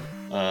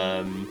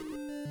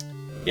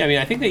 Yeah, I mean,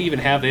 I think they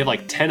have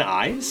like 10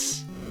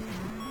 eyes.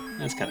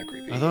 That's kind of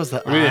creepy. Are those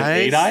the Or maybe they have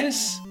eyes? 8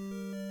 eyes?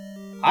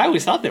 I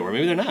always thought they were.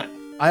 Maybe they're not.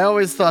 I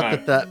always thought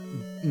Alright. that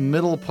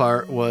middle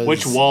part was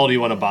Which wall do you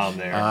want to bomb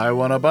there? I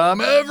want to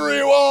bomb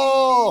every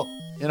wall.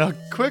 You know,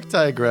 quick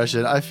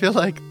digression. I feel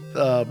like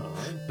the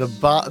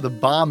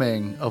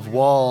bombing of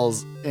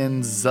walls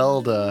in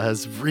Zelda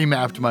has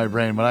remapped my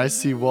brain. When I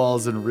see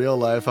walls in real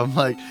life, I'm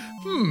like,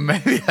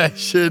 maybe I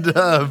should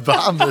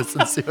bomb this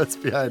and see what's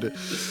behind it,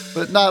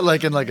 but not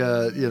like in like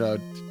a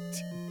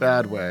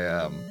bad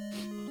way.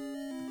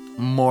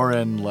 More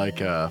in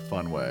like a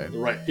fun way.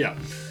 Right, yeah.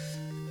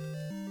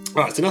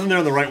 All right, so nothing there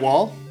on the right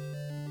wall.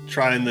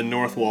 Trying the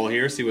north wall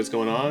here, see what's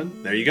going on.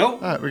 There you go. All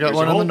right, we got Here's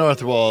one your on the hole.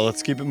 north wall.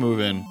 Let's keep it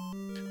moving.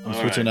 I'm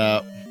All switching right.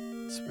 out.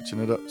 Switching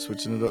it up,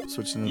 switching it up,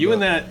 switching it You up.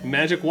 and that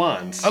magic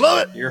wand. I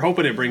love it. You're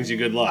hoping it brings you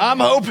good luck. I'm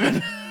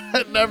hoping.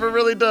 It never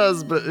really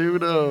does, but who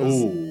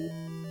knows?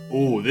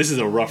 Ooh, this is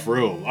a rough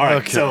room. All right,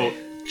 Okay. so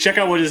check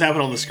out what just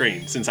happened on the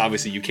screen, since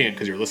obviously you can't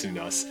because you're listening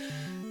to us.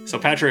 So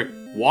Patrick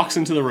walks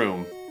into the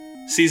room,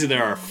 sees that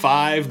there are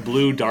 5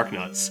 blue dark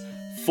nuts,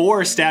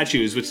 4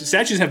 statues, which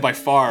statues have by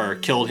far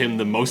killed him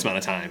the most amount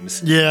of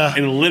times. Yeah.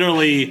 And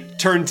literally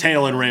turned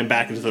tail and ran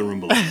back into the room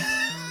below.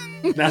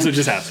 That's what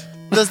just happened.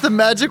 Does the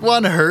magic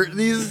wand hurt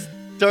these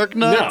dark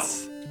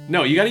nuts?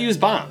 No, you got to use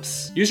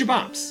bombs. Use your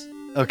bombs.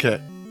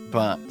 Okay.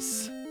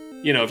 Bombs.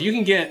 You know, if you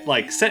can get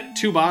set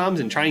 2 bombs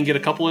and try and get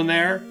a couple in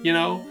there,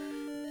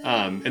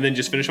 and then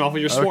just finish them off with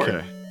your sword.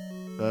 Okay.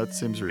 That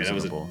seems Okay,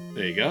 reasonable.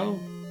 there you go.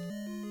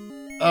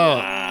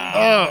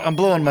 I'm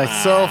blowing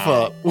myself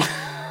up.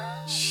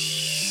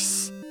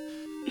 Jeez.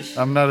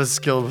 I'm not as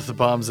skilled with the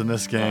bombs in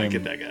this game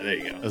Get that guy. There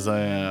you go. as I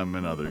am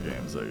in other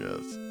games, I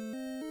guess.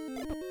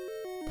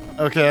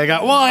 Okay, I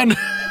got one.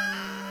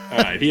 All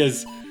right, he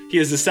has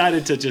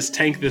decided to just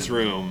tank this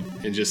room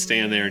and just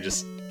stand there and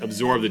just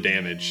absorb the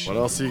damage. What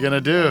else are you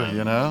gonna do?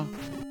 You know?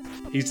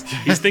 He's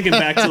thinking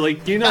back to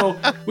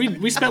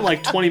we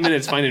spent 20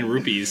 minutes finding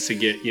rupees to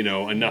get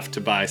enough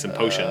to buy some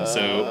potions.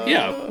 So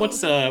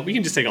yeah, we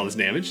can just take all this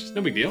damage. It's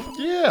no big deal.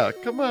 Yeah.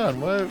 Come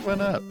on. Why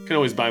not? Can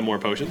always buy more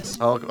potions.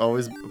 I'll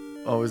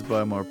always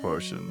buy more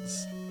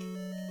potions.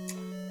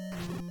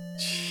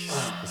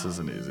 Jeez, this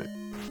isn't easy.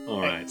 All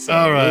right. So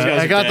All those right,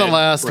 guys I are got the dead.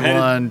 last We're headed-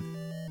 one.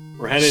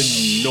 We're headed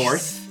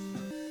north.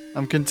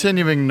 I'm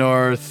continuing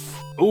north.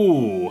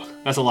 Ooh,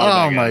 that's a lot of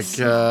Oh bad my guys.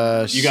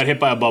 gosh. You got hit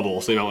by a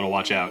bubble, so you might want to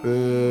watch out.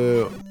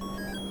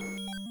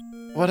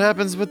 What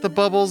happens with the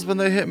bubbles when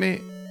they hit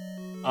me?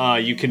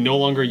 You can no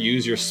longer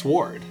use your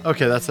sword.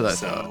 Okay, that's what I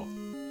So, thought. all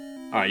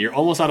right, you're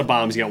almost out of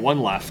bombs. You got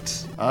one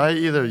left. I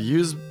either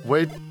use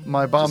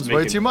my bombs make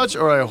way it- too much,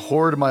 or I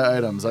hoard my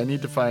items. I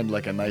need to find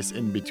like a nice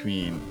in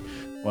between.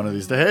 One of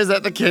these days. Hey, is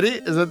that the kitty?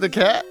 Is that the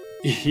cat?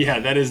 Yeah,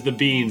 that is the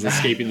beans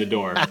escaping the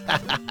door.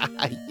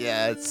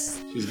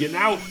 Yes. She's getting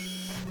out.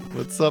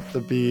 What's up,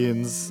 the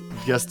beans?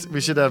 We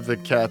should have the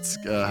cats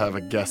have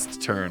a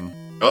guest turn.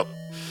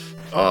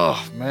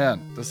 Oh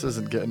man, this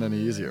isn't getting any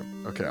easier.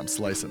 Okay, I'm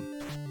slicing.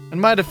 In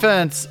my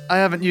defense, I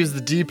haven't used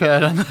the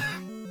D-pad on the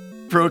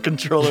Pro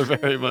controller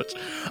very much.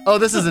 Oh,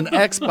 this is an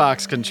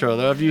Xbox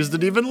controller. I've used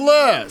it even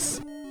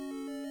less.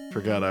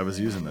 Forgot I was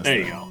using this. There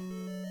you thing. go.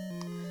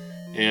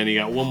 And you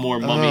got one more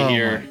mummy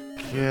here.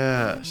 My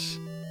gosh.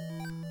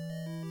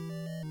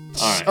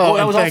 All right. Oh, that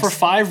and was all thanks. for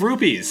 5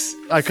 rupees.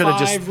 I coulda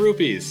just- 5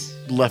 rupees.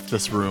 Left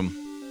this room.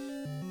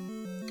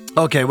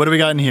 Okay, what do we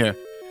got in here?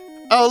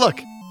 Oh,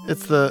 look.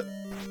 It's the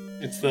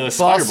It's the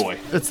Spider boss. Boy.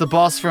 It's the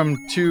boss from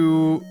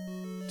two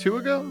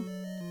ago?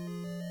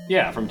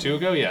 Yeah, from 2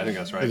 ago. Yeah, I think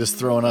that's right. They're just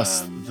throwing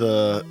us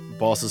the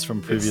bosses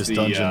from previous it's the,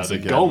 dungeons the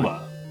again.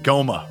 Goma.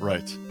 Goma,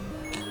 right.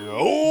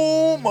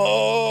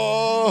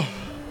 Goma!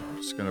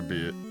 Just gonna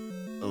be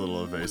a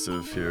little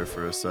evasive here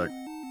for a sec.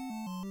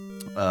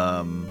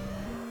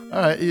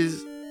 Alright,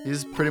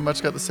 he's pretty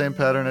much got the same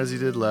pattern as he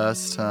did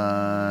last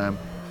time.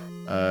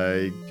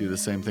 I do the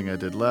same thing I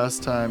did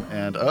last time,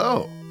 and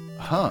oh,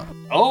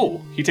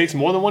 Oh, he takes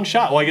more than one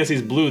shot. Well, I guess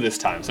he's blue this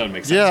time, so that would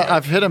make sense. yeah, right?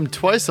 I've hit him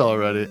twice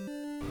already.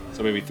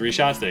 So maybe 3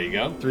 shots. There you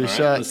go. 3 All right,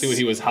 shots. Let's see what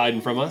he was hiding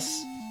from us.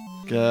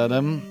 Got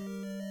him.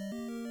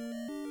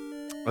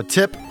 A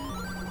tip.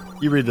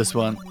 You read this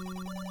one.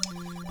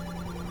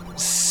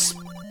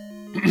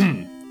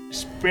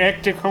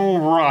 Spectacle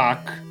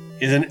Rock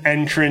is an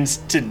entrance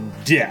to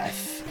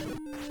death.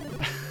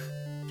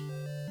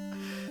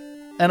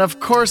 And of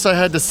course I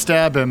had to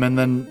stab him and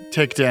then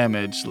take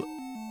damage.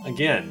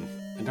 Again,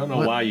 I don't know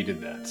What? why you did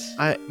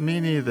that.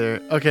 Me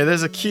neither. Okay,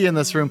 there's a key in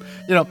this room.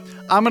 You know,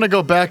 I'm gonna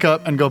go back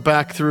up and go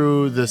back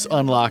through this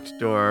unlocked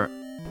door.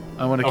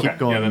 I want to Okay, keep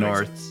going yeah, that makes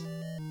north sense.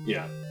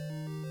 Yeah.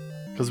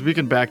 because we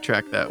can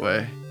backtrack that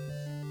way.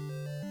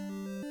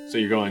 So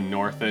you're going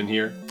north then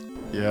here?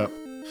 Yep.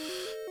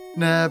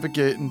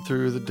 Navigating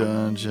through the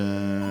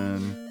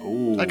dungeon.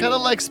 Ooh. I kind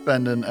of like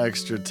spending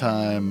extra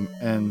time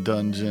in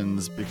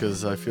dungeons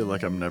because I feel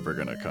like I'm never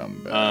gonna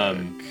come back.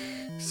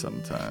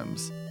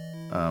 Sometimes.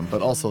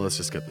 But also, let's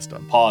just get this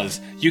done.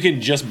 Pause. You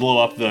can just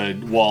blow up the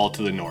wall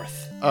to the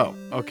north. Oh,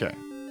 okay.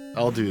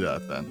 I'll do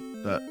that then.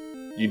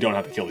 You don't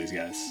have to kill these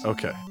guys.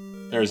 Okay.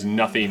 There's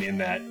nothing in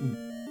that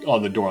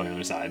on the door on the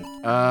other side.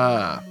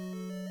 Ah.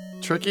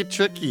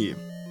 Tricky.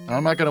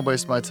 I'm not gonna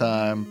waste my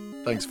time.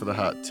 Thanks for the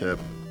hot tip.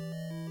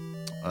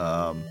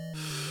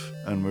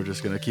 And we're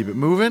just gonna keep it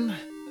moving.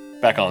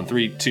 Back on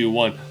 3, 2,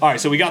 1. All right,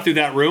 so we got through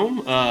that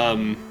room.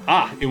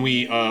 And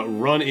we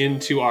run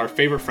into our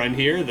favorite friend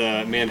here,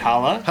 the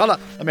Mandhala. Holla!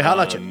 Let me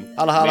holla at you.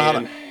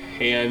 Holla.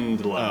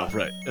 Handler. Oh,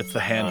 right. It's the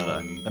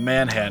handler. The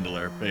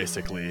manhandler,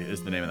 basically,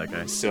 is the name of that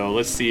guy. So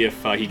let's see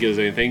if he gives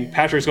anything.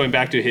 Patrick's going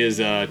back to his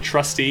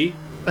trusty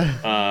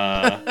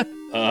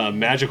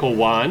magical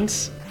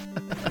wand.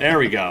 There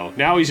we go.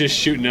 Now he's just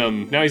shooting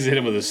him. Now he's hitting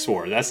him with his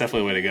sword. That's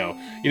definitely the way to go.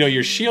 You know,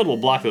 your shield will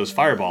block those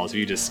fireballs if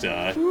you just...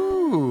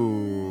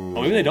 Ooh.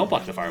 Oh, maybe they don't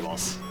block the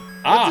fireballs.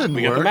 didn't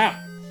We got the work. map.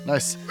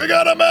 Nice. We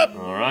got a map!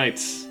 All right.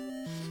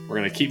 We're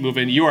going to keep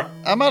moving. You are...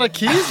 I'm out of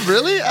keys?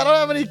 Really? I don't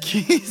have any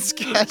keys.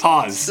 God.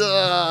 Pause.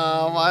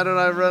 Why did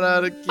I run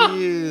out of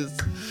keys?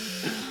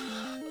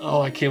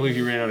 Oh, I can't believe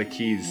you ran out of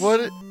keys.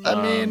 What?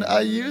 I mean,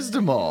 I used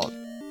them all.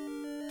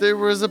 There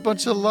was a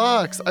bunch of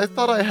locks. I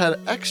thought I had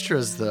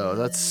extras, though.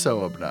 That's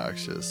so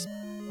obnoxious.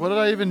 What did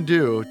I even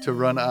do to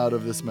run out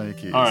of this many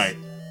keys? All right.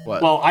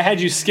 What? Well, I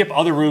had you skip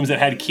other rooms that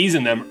had keys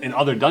in them in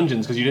other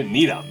dungeons because you didn't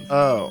need them.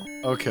 Oh,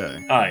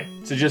 okay. All right.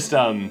 So just,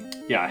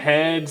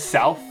 head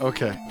south.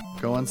 Okay.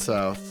 Going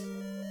south.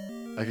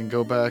 I can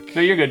go back.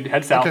 No, you're good.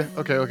 Head south.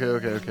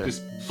 Okay.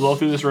 Just blow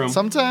through this room.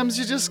 Sometimes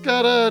you just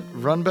gotta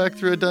run back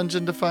through a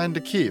dungeon to find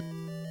a key.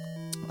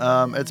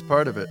 It's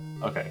part of it.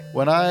 Okay.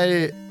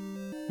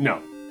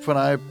 No.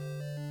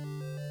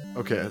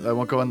 Okay, I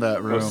won't go in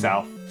that room. Go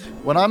south.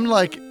 When I'm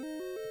like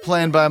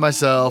playing by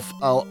myself,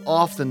 I'll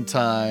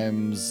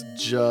oftentimes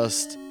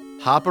just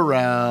hop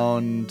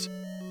around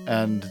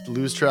and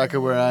lose track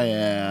of where I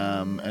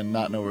am and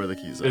not know where the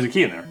keys There's are. a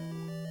key in there.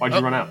 Why'd you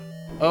run out?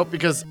 Oh,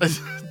 because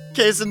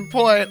case in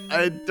point,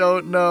 I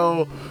don't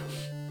know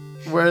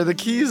where the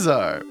keys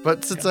are.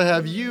 But since I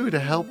have you to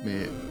help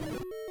me,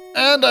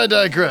 and I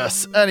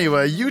digress.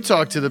 Anyway, you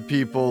talk to the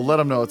people, let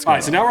them know what's All going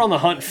right, so on. now we're on the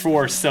hunt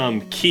for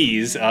some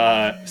keys.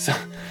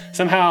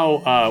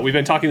 Somehow we've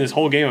been talking this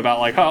whole game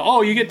about like,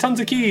 oh, you get tons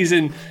of keys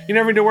and you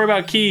never need to worry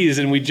about keys.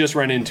 And we just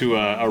ran into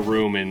a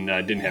room and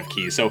didn't have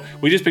keys. So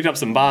we just picked up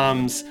some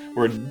bombs.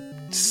 We're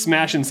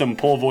smashing some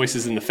pole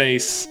voices in the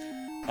face.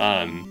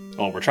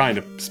 Well, we're trying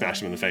to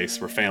smash him in the face.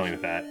 We're failing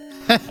at that.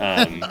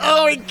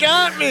 Oh, he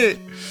got me!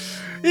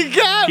 He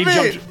got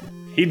me!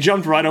 He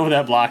jumped right over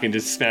that block and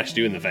just smashed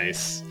you in the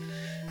face.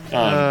 So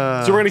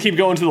we're gonna keep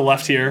going to the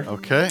left here.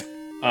 Okay.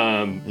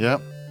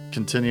 Yep.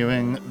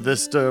 Continuing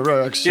this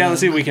direction. Yeah, let's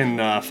see if we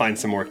can find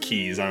some more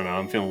keys. I don't know.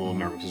 I'm feeling a little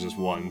nervous. There's just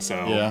one. So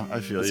yeah, I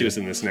feel let's see what's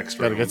in this next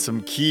room. Gotta get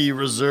some key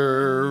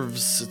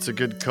reserves. It's a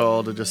good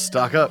call to just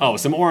stock up. Oh,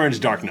 some orange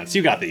dark nuts.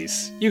 You got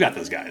these. You got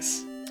those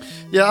guys.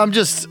 Yeah,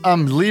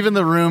 I'm leaving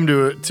the room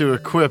to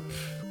equip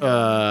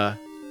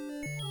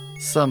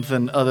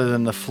something other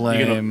than the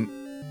flame.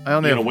 I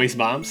only have waste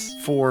bombs.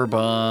 4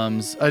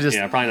 bombs.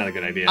 Yeah, probably not a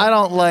good idea. I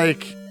don't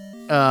like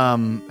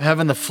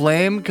having the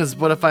flame, because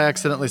what if I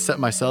accidentally set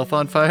myself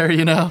on fire,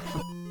 you know?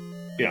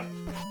 Yeah.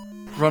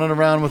 Running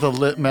around with a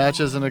lit match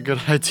isn't a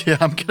good idea.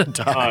 I'm gonna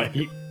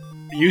die.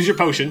 Use your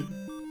potion.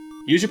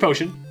 Use your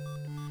potion.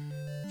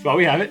 That's why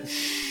we have it.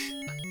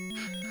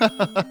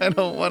 I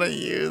don't want to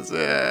use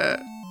it.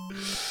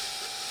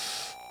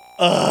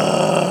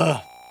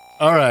 All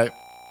right.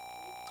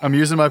 I'm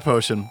using my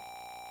potion.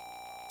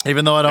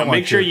 Even though I don't want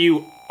to. Make sure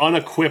you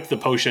unequip the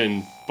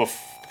potion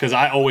because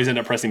I always end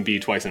up pressing B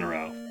twice in a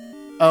row.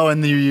 Oh,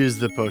 and you use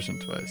the potion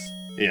twice.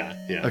 Yeah.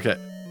 Okay.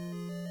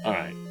 All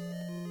right.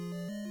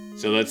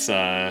 So let's all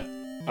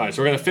right,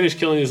 so we're gonna finish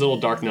killing these little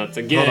dark nuts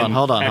again.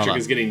 Hold on. Patrick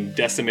is getting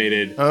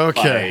decimated.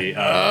 Okay.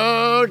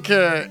 By,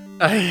 okay.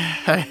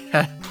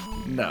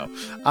 No,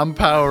 I'm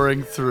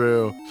powering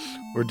through.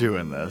 We're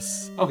doing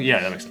this. Oh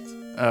yeah, that makes sense.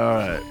 All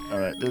right.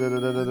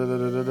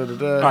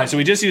 All right, so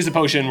we just used the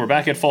potion. We're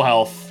back at full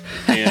health,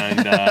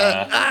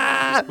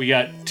 and we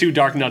got 2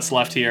 dark nuts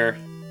left here.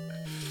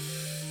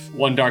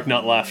 1 dark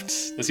nut left.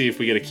 Let's see if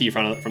we get a key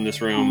from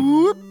this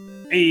room.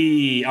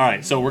 Hey, all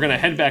right, so we're gonna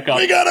head back up.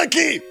 We got a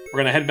key. We're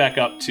gonna head back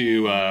up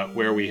to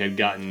where we had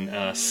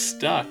gotten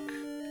stuck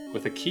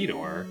with a key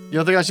door. You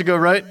don't think I should go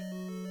right?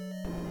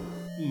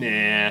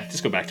 Nah,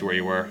 just go back to where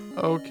you were.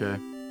 Okay.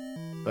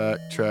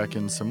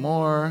 Backtracking some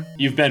more.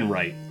 You've been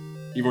right.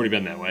 You've already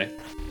been that way.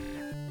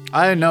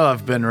 I know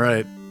I've been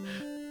right.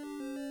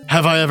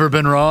 Have I ever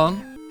been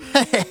wrong?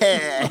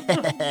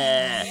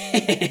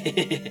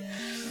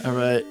 All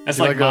right. That's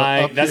like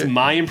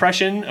my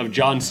impression of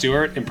Jon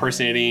Stewart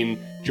impersonating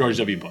George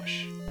W.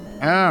 Bush.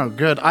 Oh,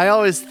 good. I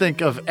always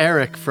think of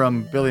Eric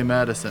from Billy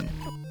Madison.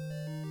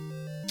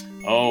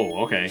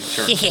 Oh, okay,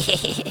 sure.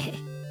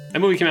 That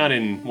movie came out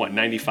in, what,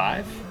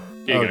 95?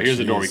 Here you go. Here's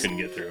the door we couldn't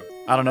get through.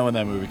 I don't know when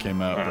that movie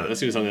came out. All right, let's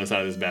see what's on the other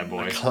side of this bad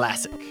boy. A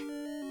classic.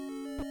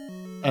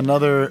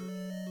 Another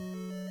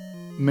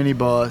mini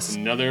boss.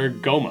 Another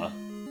Goma.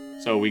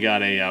 So we got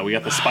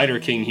the Spider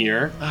King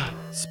here.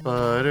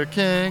 Spider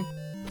King.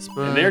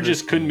 And there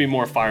just couldn't be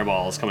more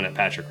fireballs coming at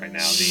Patrick right now.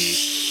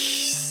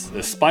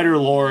 The Spider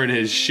Lord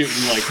is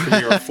shooting like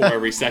 3 or 4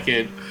 every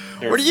second.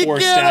 There are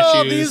 4 statues.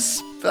 All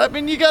these? I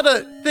mean, you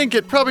gotta think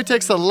it probably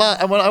takes a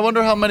lot. I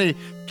wonder how many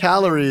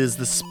calories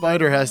the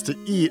spider has to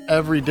eat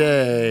every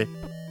day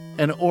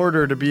in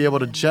order to be able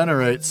to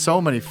generate so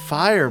many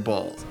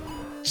fireballs.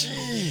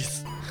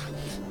 Jeez.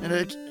 And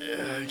it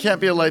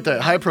can't be a light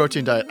diet, high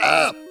protein diet.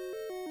 Ah!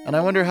 And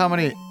I wonder how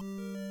many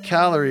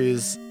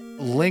calories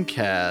Link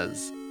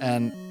has,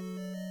 and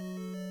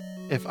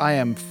if I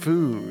am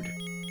food.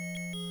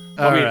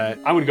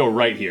 I would go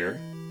right here.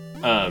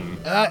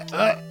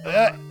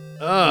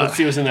 Let's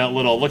see what's in that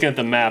little. Looking at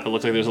the map, it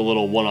looks like there's a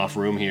little one-off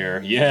room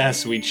here.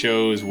 Yes, we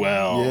chose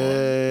well.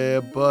 Yeah,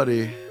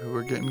 buddy.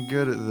 We're getting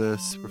good at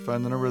this. We're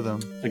finding a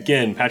rhythm.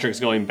 Again, Patrick's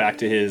going back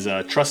to his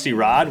trusty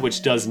rod,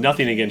 which does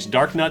nothing against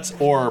Dark Nuts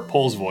or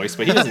Pole's voice,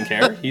 but he doesn't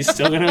care. He's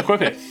still going to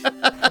equip it.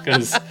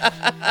 Because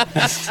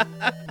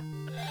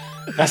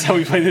that's how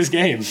we play this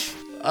game.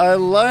 I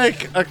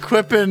like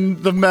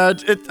equipping the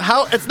magic.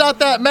 It's not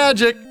that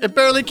magic. It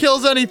barely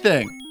kills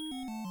anything.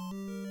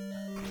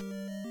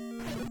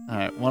 All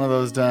right, one of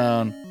those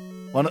down.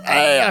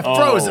 Hey, I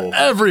froze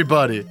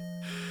everybody.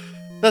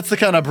 That's the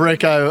kind of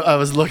break I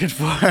was looking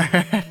for.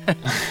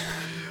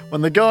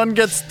 When the going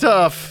gets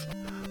tough,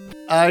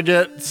 I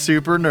get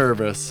super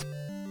nervous.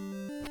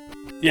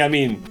 Yeah, I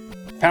mean,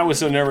 Pat was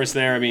so nervous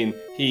there. I mean,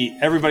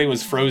 everybody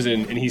was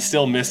frozen, and he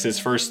still missed his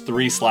first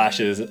 3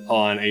 slashes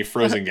on a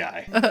frozen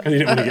guy because he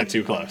didn't want to get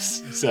too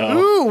close. So,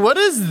 ooh, what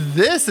is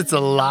this? It's a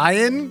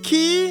lion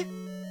key?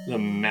 The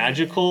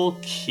magical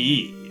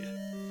key.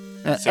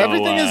 So,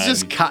 everything is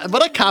just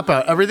what a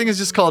cop-out. Everything is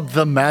just called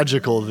the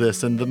magical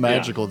this and the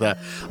magical that.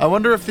 I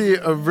wonder if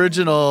the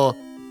original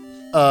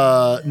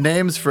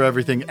names for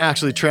everything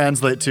actually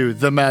translate to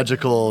the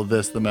magical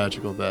this, the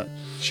magical that.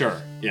 Sure.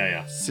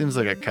 Yeah. Seems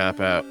like a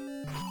cop-out.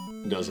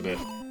 It does a bit.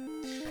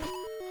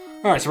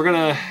 All right, so we're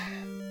gonna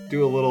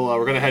do a little.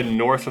 We're gonna head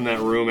north from that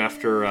room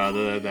after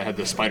that had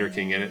the Spider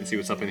King in it and see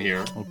what's up in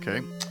here.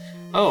 Okay.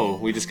 Oh,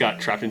 we just got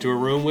trapped into a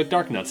room with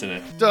Dark Nuts in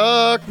it.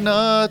 Dark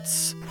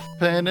Nuts.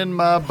 Pain in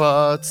my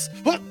butts.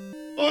 What?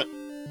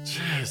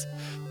 Jeez.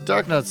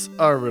 Dark Nuts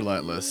are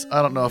relentless.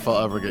 I don't know if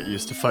I'll ever get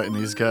used to fighting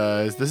these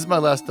guys. This is my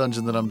last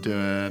dungeon that I'm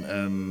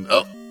doing,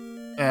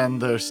 and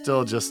they're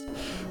still just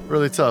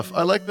really tough.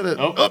 I like that it.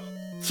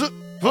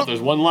 There's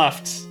one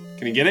left.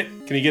 Can he get it?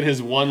 Can he get his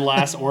one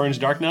last orange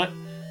dark nut?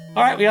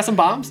 All right, we got some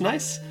bombs.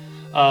 Nice.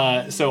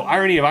 So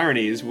irony of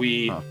ironies,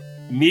 we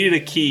needed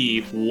a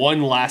key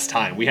one last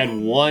time. We had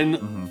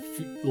one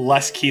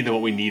less key than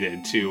what we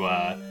needed to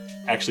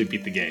actually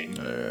beat the game.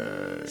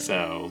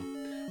 So,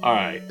 all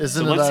right.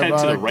 So let's head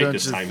to the right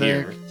this time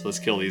here. So let's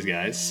kill these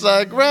guys. It's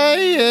like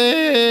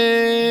rain.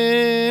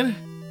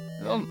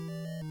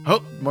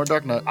 Oh, more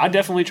dark nut. I'd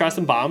definitely try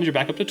some bombs. You're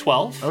back up to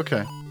 12.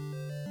 Okay.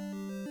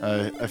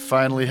 I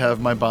finally have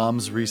my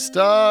bombs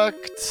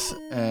restocked,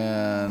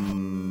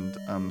 and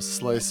I'm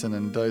slicing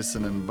and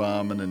dicing and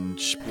bombing and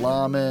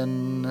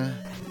splamming.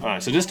 All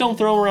right, so just don't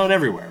throw them around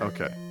everywhere.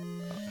 Okay.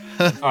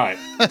 All right,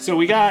 so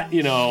we got,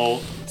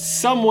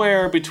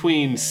 somewhere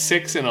between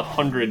 6 and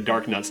 100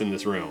 dark nuts in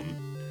this room.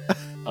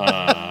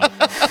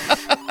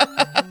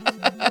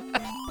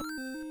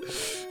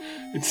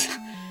 It's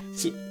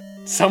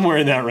somewhere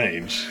in that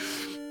range.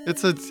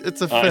 It's a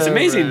fair It's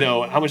amazing, range.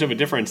 though, how much of a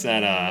difference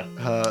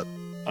that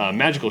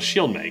magical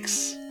shield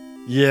makes.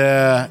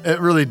 Yeah, it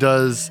really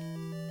does.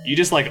 You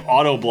just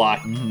auto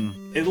block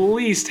at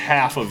least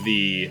half of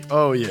the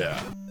Oh yeah.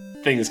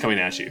 things coming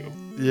at you.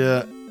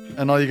 Yeah,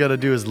 and all you got to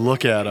do is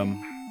look at them,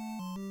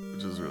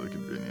 which is really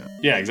convenient.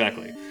 Yeah,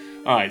 exactly.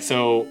 All right,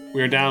 so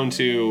we're down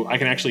to, I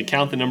can actually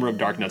count the number of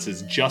dark nuts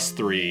as just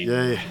 3.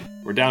 Yay.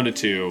 We're down to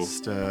 2.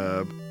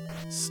 Stab.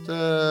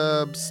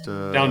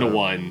 Down to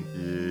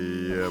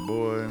 1. Yeah,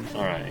 boy.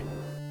 All right.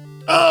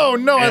 Oh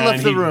no, I And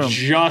left the room.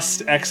 he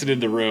just exited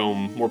the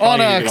room. We're probably going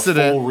to get a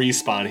accident. full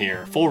respawn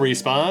here. Full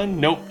respawn?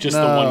 Nope, just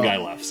the one guy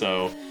left.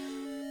 So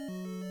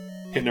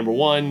hit number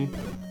 1.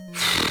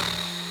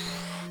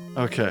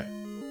 Okay,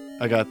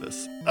 I got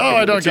this. Oh,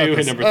 I don't Hit got number 2,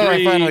 this. hit number Oh,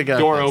 3. I finally got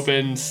Door this.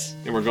 opens,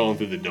 and we're going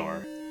through the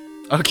door.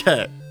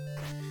 Okay,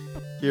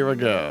 here we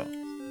go.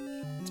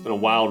 It's been a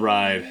wild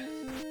ride.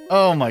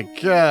 Oh my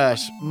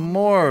gosh,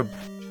 more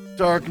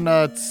dark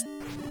nuts.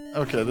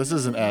 Okay, this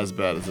isn't as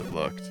bad as it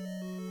looked.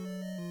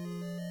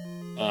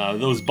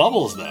 Those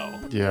bubbles, though.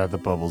 Yeah, the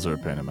bubbles are a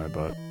pain in my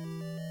butt.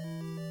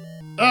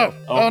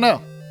 Oh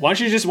no. Why don't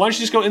you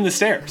just go in the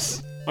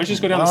stairs? Why don't you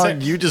just go down the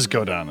stairs? You just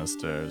go down the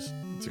stairs.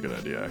 It's a good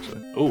idea,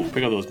 actually. Ooh,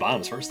 pick up those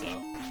bombs first,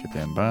 though. Get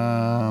them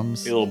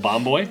bombs. Be a little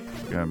bomb boy,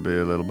 Gonna be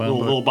a little bomb.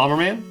 little bomber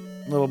man.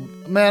 Little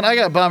man, I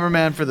got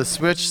Bomberman for the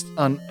Switch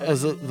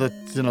as the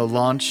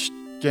launch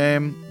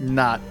game.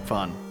 Not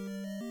fun.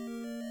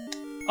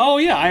 Oh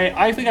yeah,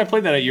 I think I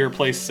played that at your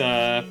place when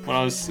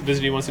I was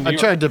visiting once in New I York.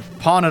 tried to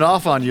pawn it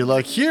off on you,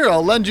 like, here,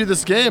 I'll lend you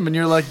this game, and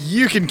you're like,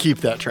 you can keep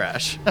that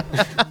trash.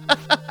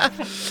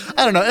 I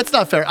don't know, it's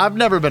not fair. I've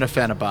never been a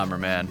fan of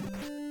Bomberman.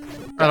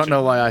 I don't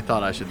know why I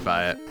thought I should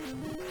buy it.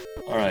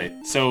 All right,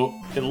 so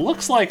it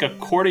looks like,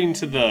 according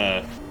to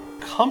the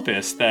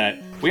compass, that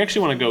we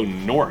actually want to go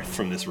north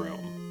from this room.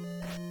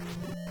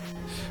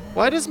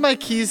 Why does my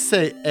keys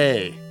say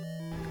A?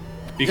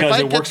 Because I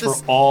it get works this-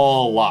 for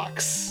all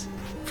locks.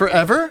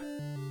 Forever?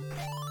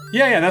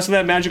 Yeah, that's what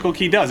that magical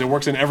key does. It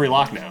works in every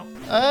lock now.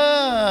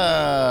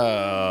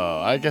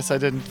 Oh, I guess I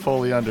didn't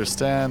fully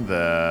understand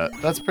that.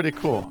 That's pretty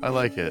cool. I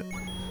like it.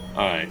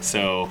 All right,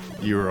 so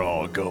You're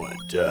all going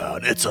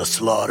down. It's a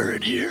slaughter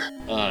in here.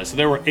 so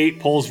there were 8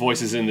 Pols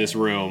voices in this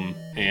room,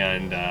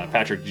 and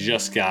Patrick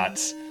just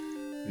got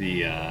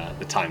the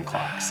time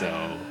clock,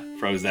 so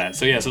froze that.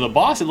 So yeah, so the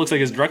boss, it looks like,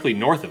 is directly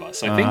north of us.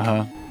 So I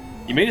think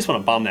you may just want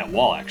to bomb that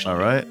wall, actually. All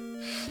right.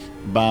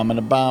 Bombing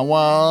a bomb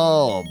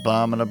wall.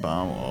 Bombing a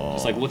bomb wall.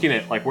 Just looking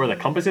at where the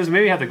compass is.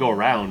 Maybe we have to go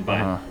around,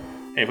 but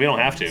hey, if we don't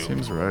have to.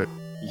 Seems right.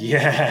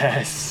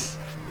 Yes.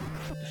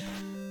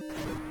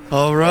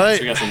 All right.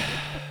 So we got some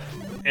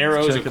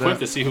arrows Check it out. equipped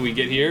to see who we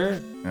get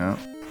here. Yeah.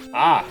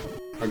 Our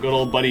good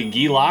old buddy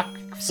Geelok.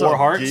 4 up,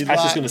 hearts. Pat's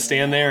Geelok? just going to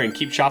stand there and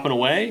keep chopping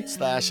away.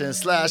 Slashing.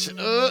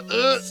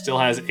 Still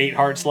has 8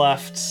 hearts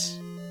left.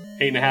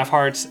 8.5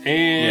 hearts.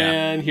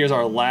 And here's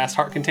our last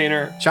heart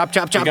container. Chop,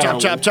 chop, chop, We got chop, our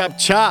chop, chop,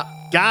 chop.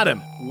 Got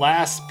him.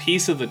 Last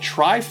piece of the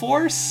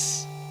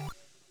Triforce.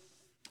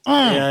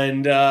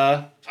 And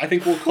I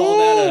think we'll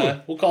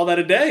call that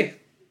a day.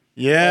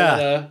 Yeah.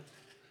 A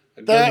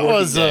good That working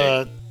was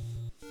day.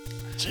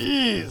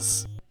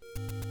 Jeez.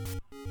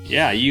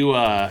 Yeah,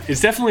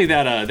 it's definitely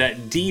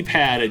that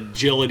D-pad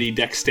agility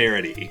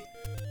dexterity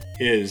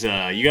is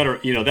you gotta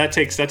that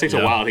takes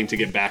a while, I think, to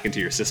get back into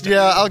your system.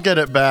 Yeah, I'll get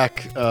it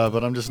back,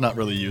 but I'm just not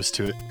really used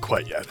to it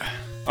quite yet.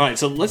 All right,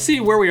 so let's see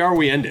where we are.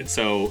 We ended.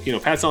 So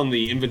Pat's on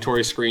the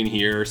inventory screen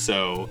here.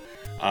 So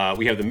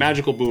we have the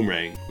magical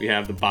boomerang, we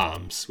have the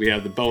bombs, we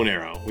have the bone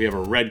arrow, we have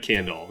a red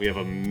candle, we have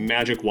a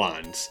magic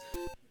wand,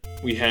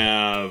 we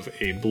have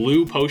a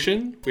blue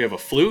potion, we have a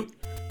flute,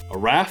 a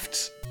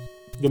raft,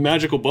 the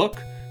magical book,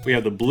 we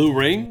have the blue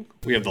ring,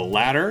 we have the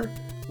ladder,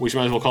 which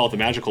might as well call it the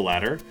magical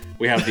ladder.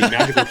 We have the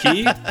magical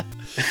key.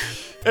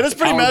 It is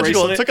pretty Power magical.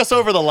 bracelet. It took us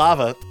over the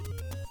lava.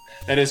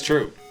 That is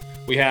true.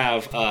 We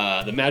have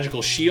the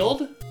magical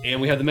shield, and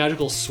we have the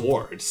magical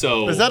sword.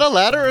 So Is that a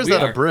ladder or is we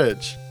that are- a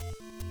bridge?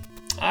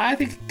 I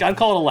think I'd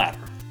call it a ladder.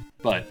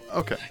 But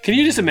Okay. can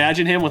you just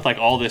imagine him with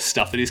all this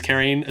stuff that he's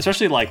carrying,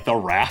 especially the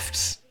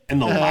rafts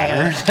and the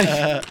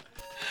ladder?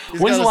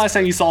 When's the last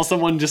time you saw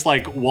someone just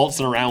like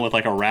waltzing around with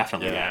like a raft on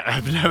their back?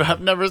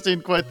 I've never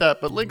seen quite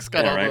that, but Link's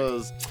got all right.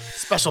 those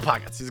special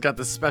pockets. He's got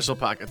the special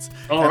pockets.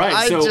 All right,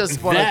 I so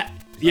just wanna,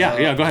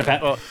 yeah, go ahead,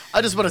 Pat.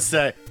 I just want to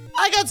say,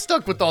 I got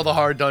stuck with all the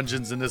hard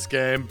dungeons in this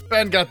game.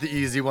 Ben got the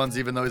easy ones,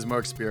 even though he's more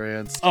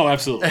experienced. Oh,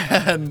 absolutely.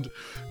 And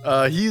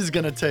he's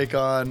gonna take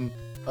on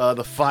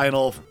the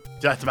final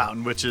Death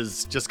Mountain, which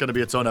is just gonna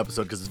be its own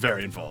episode because it's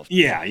very involved.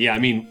 Yeah. I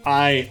mean,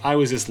 I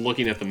was just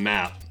looking at the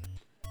map,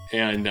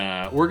 and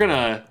we're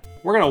gonna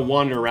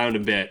wander around a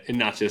bit and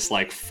not just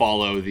like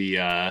follow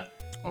the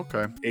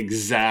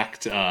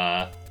exact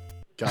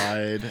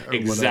guide or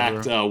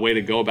exact way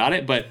to go about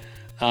it. But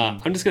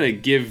I'm just gonna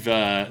give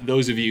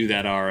those of you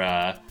that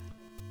are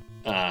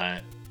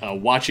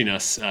watching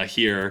us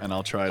here, and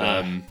I'll try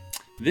to.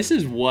 This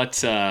is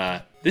what.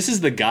 This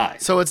is the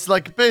guide. So it's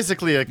like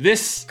basically a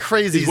this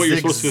crazy is what you're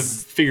supposed to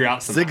figure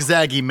out somehow.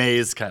 Zigzaggy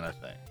maze kind of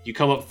thing. You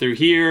come up through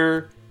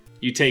here,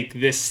 you take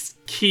this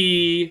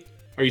key,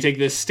 or you take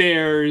this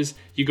stairs,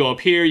 you go up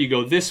here, you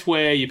go this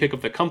way, you pick up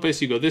the compass,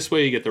 you go this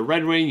way, you get the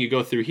red ring, you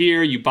go through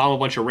here, you bomb a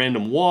bunch of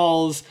random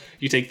walls,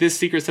 you take this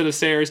secret set of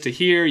stairs to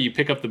here, you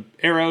pick up the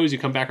arrows, you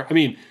come back. I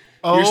mean,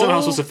 you're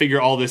somehow supposed to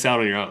figure all this out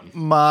on your own.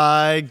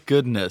 My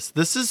goodness,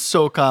 this is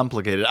so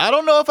complicated. I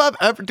don't know if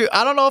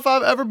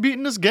I've ever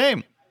beaten this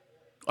game.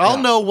 I'll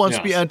know once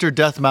we enter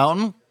Death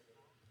Mountain,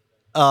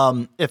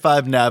 if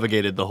I've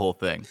navigated the whole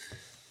thing.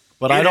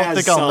 But I don't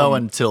think I'll know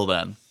until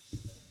then.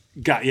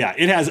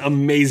 It has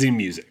amazing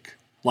music.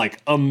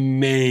 Like,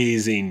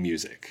 amazing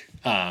music.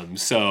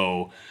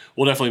 So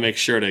we'll definitely make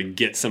sure to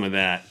get some of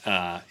that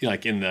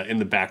like in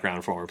the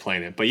background for when we're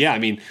playing it. But yeah, I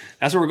mean,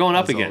 that's what we're going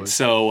up against.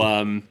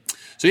 So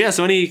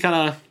so any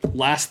kind of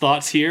last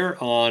thoughts here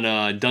on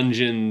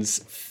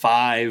Dungeons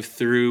 5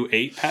 through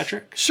 8,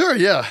 Patrick? Sure,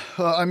 yeah.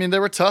 I mean, they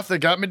were tough. They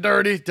got me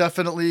dirty.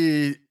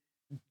 Definitely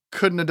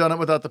couldn't have done it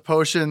without the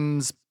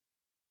potions.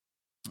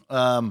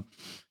 A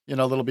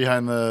little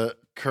behind the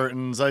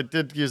curtains. I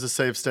did use a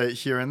save state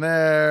here and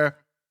there,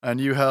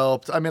 and you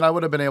helped. I mean, I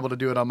would have been able to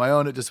do it on my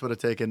own. It just would have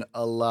taken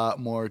a lot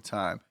more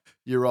time.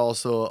 You're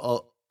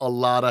also a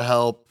lot of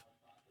help.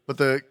 But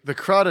the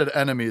crowded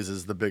enemies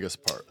is the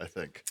biggest part, I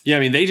think. Yeah,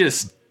 I mean,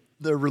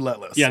 they're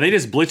relentless. Yeah, they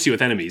just blitz you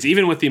with enemies,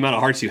 even with the amount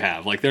of hearts you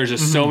have. Like, there's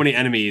just so many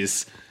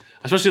enemies,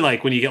 especially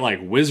like when you get like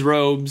whiz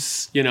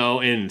robes,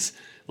 and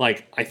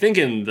like I think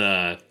in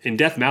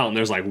Death Mountain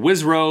there's like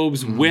whiz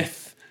robes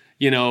with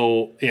and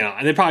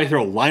they probably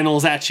throw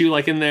Lionels at you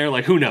like in there.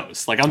 Like, who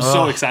knows? Like, I'm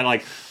so excited.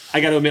 Like, I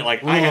got to admit,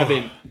 like, I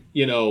haven't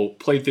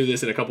played through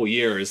this in a couple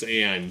years,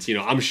 and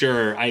I'm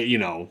sure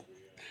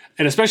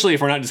and especially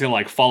if we're not just gonna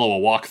like follow a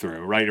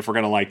walkthrough, right? If we're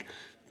gonna like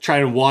try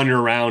to wander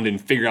around and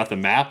figure out the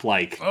map,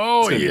 like,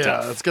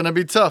 it's gonna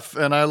be tough,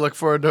 and I look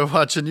forward to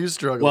watching you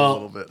struggle a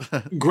little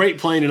bit. Great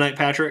playing tonight,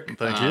 Patrick.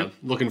 Thank you.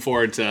 Looking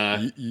forward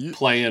to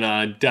playing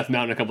Death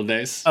Mountain in a couple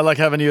days. I like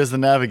having you as the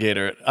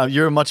navigator.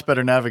 You're a much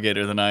better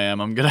navigator than I am.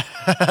 I'm gonna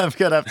have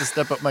to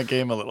step up my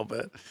game a little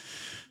bit.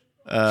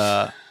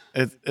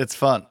 It's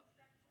fun,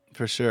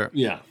 for sure.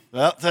 Yeah.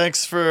 Well,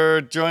 thanks for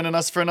joining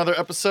us for another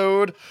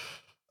episode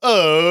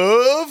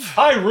of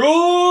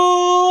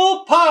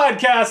Hyrule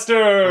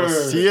Podcasters.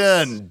 We'll see you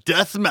in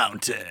Death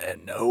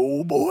Mountain.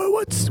 Oh boy,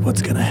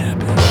 what's gonna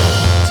happen?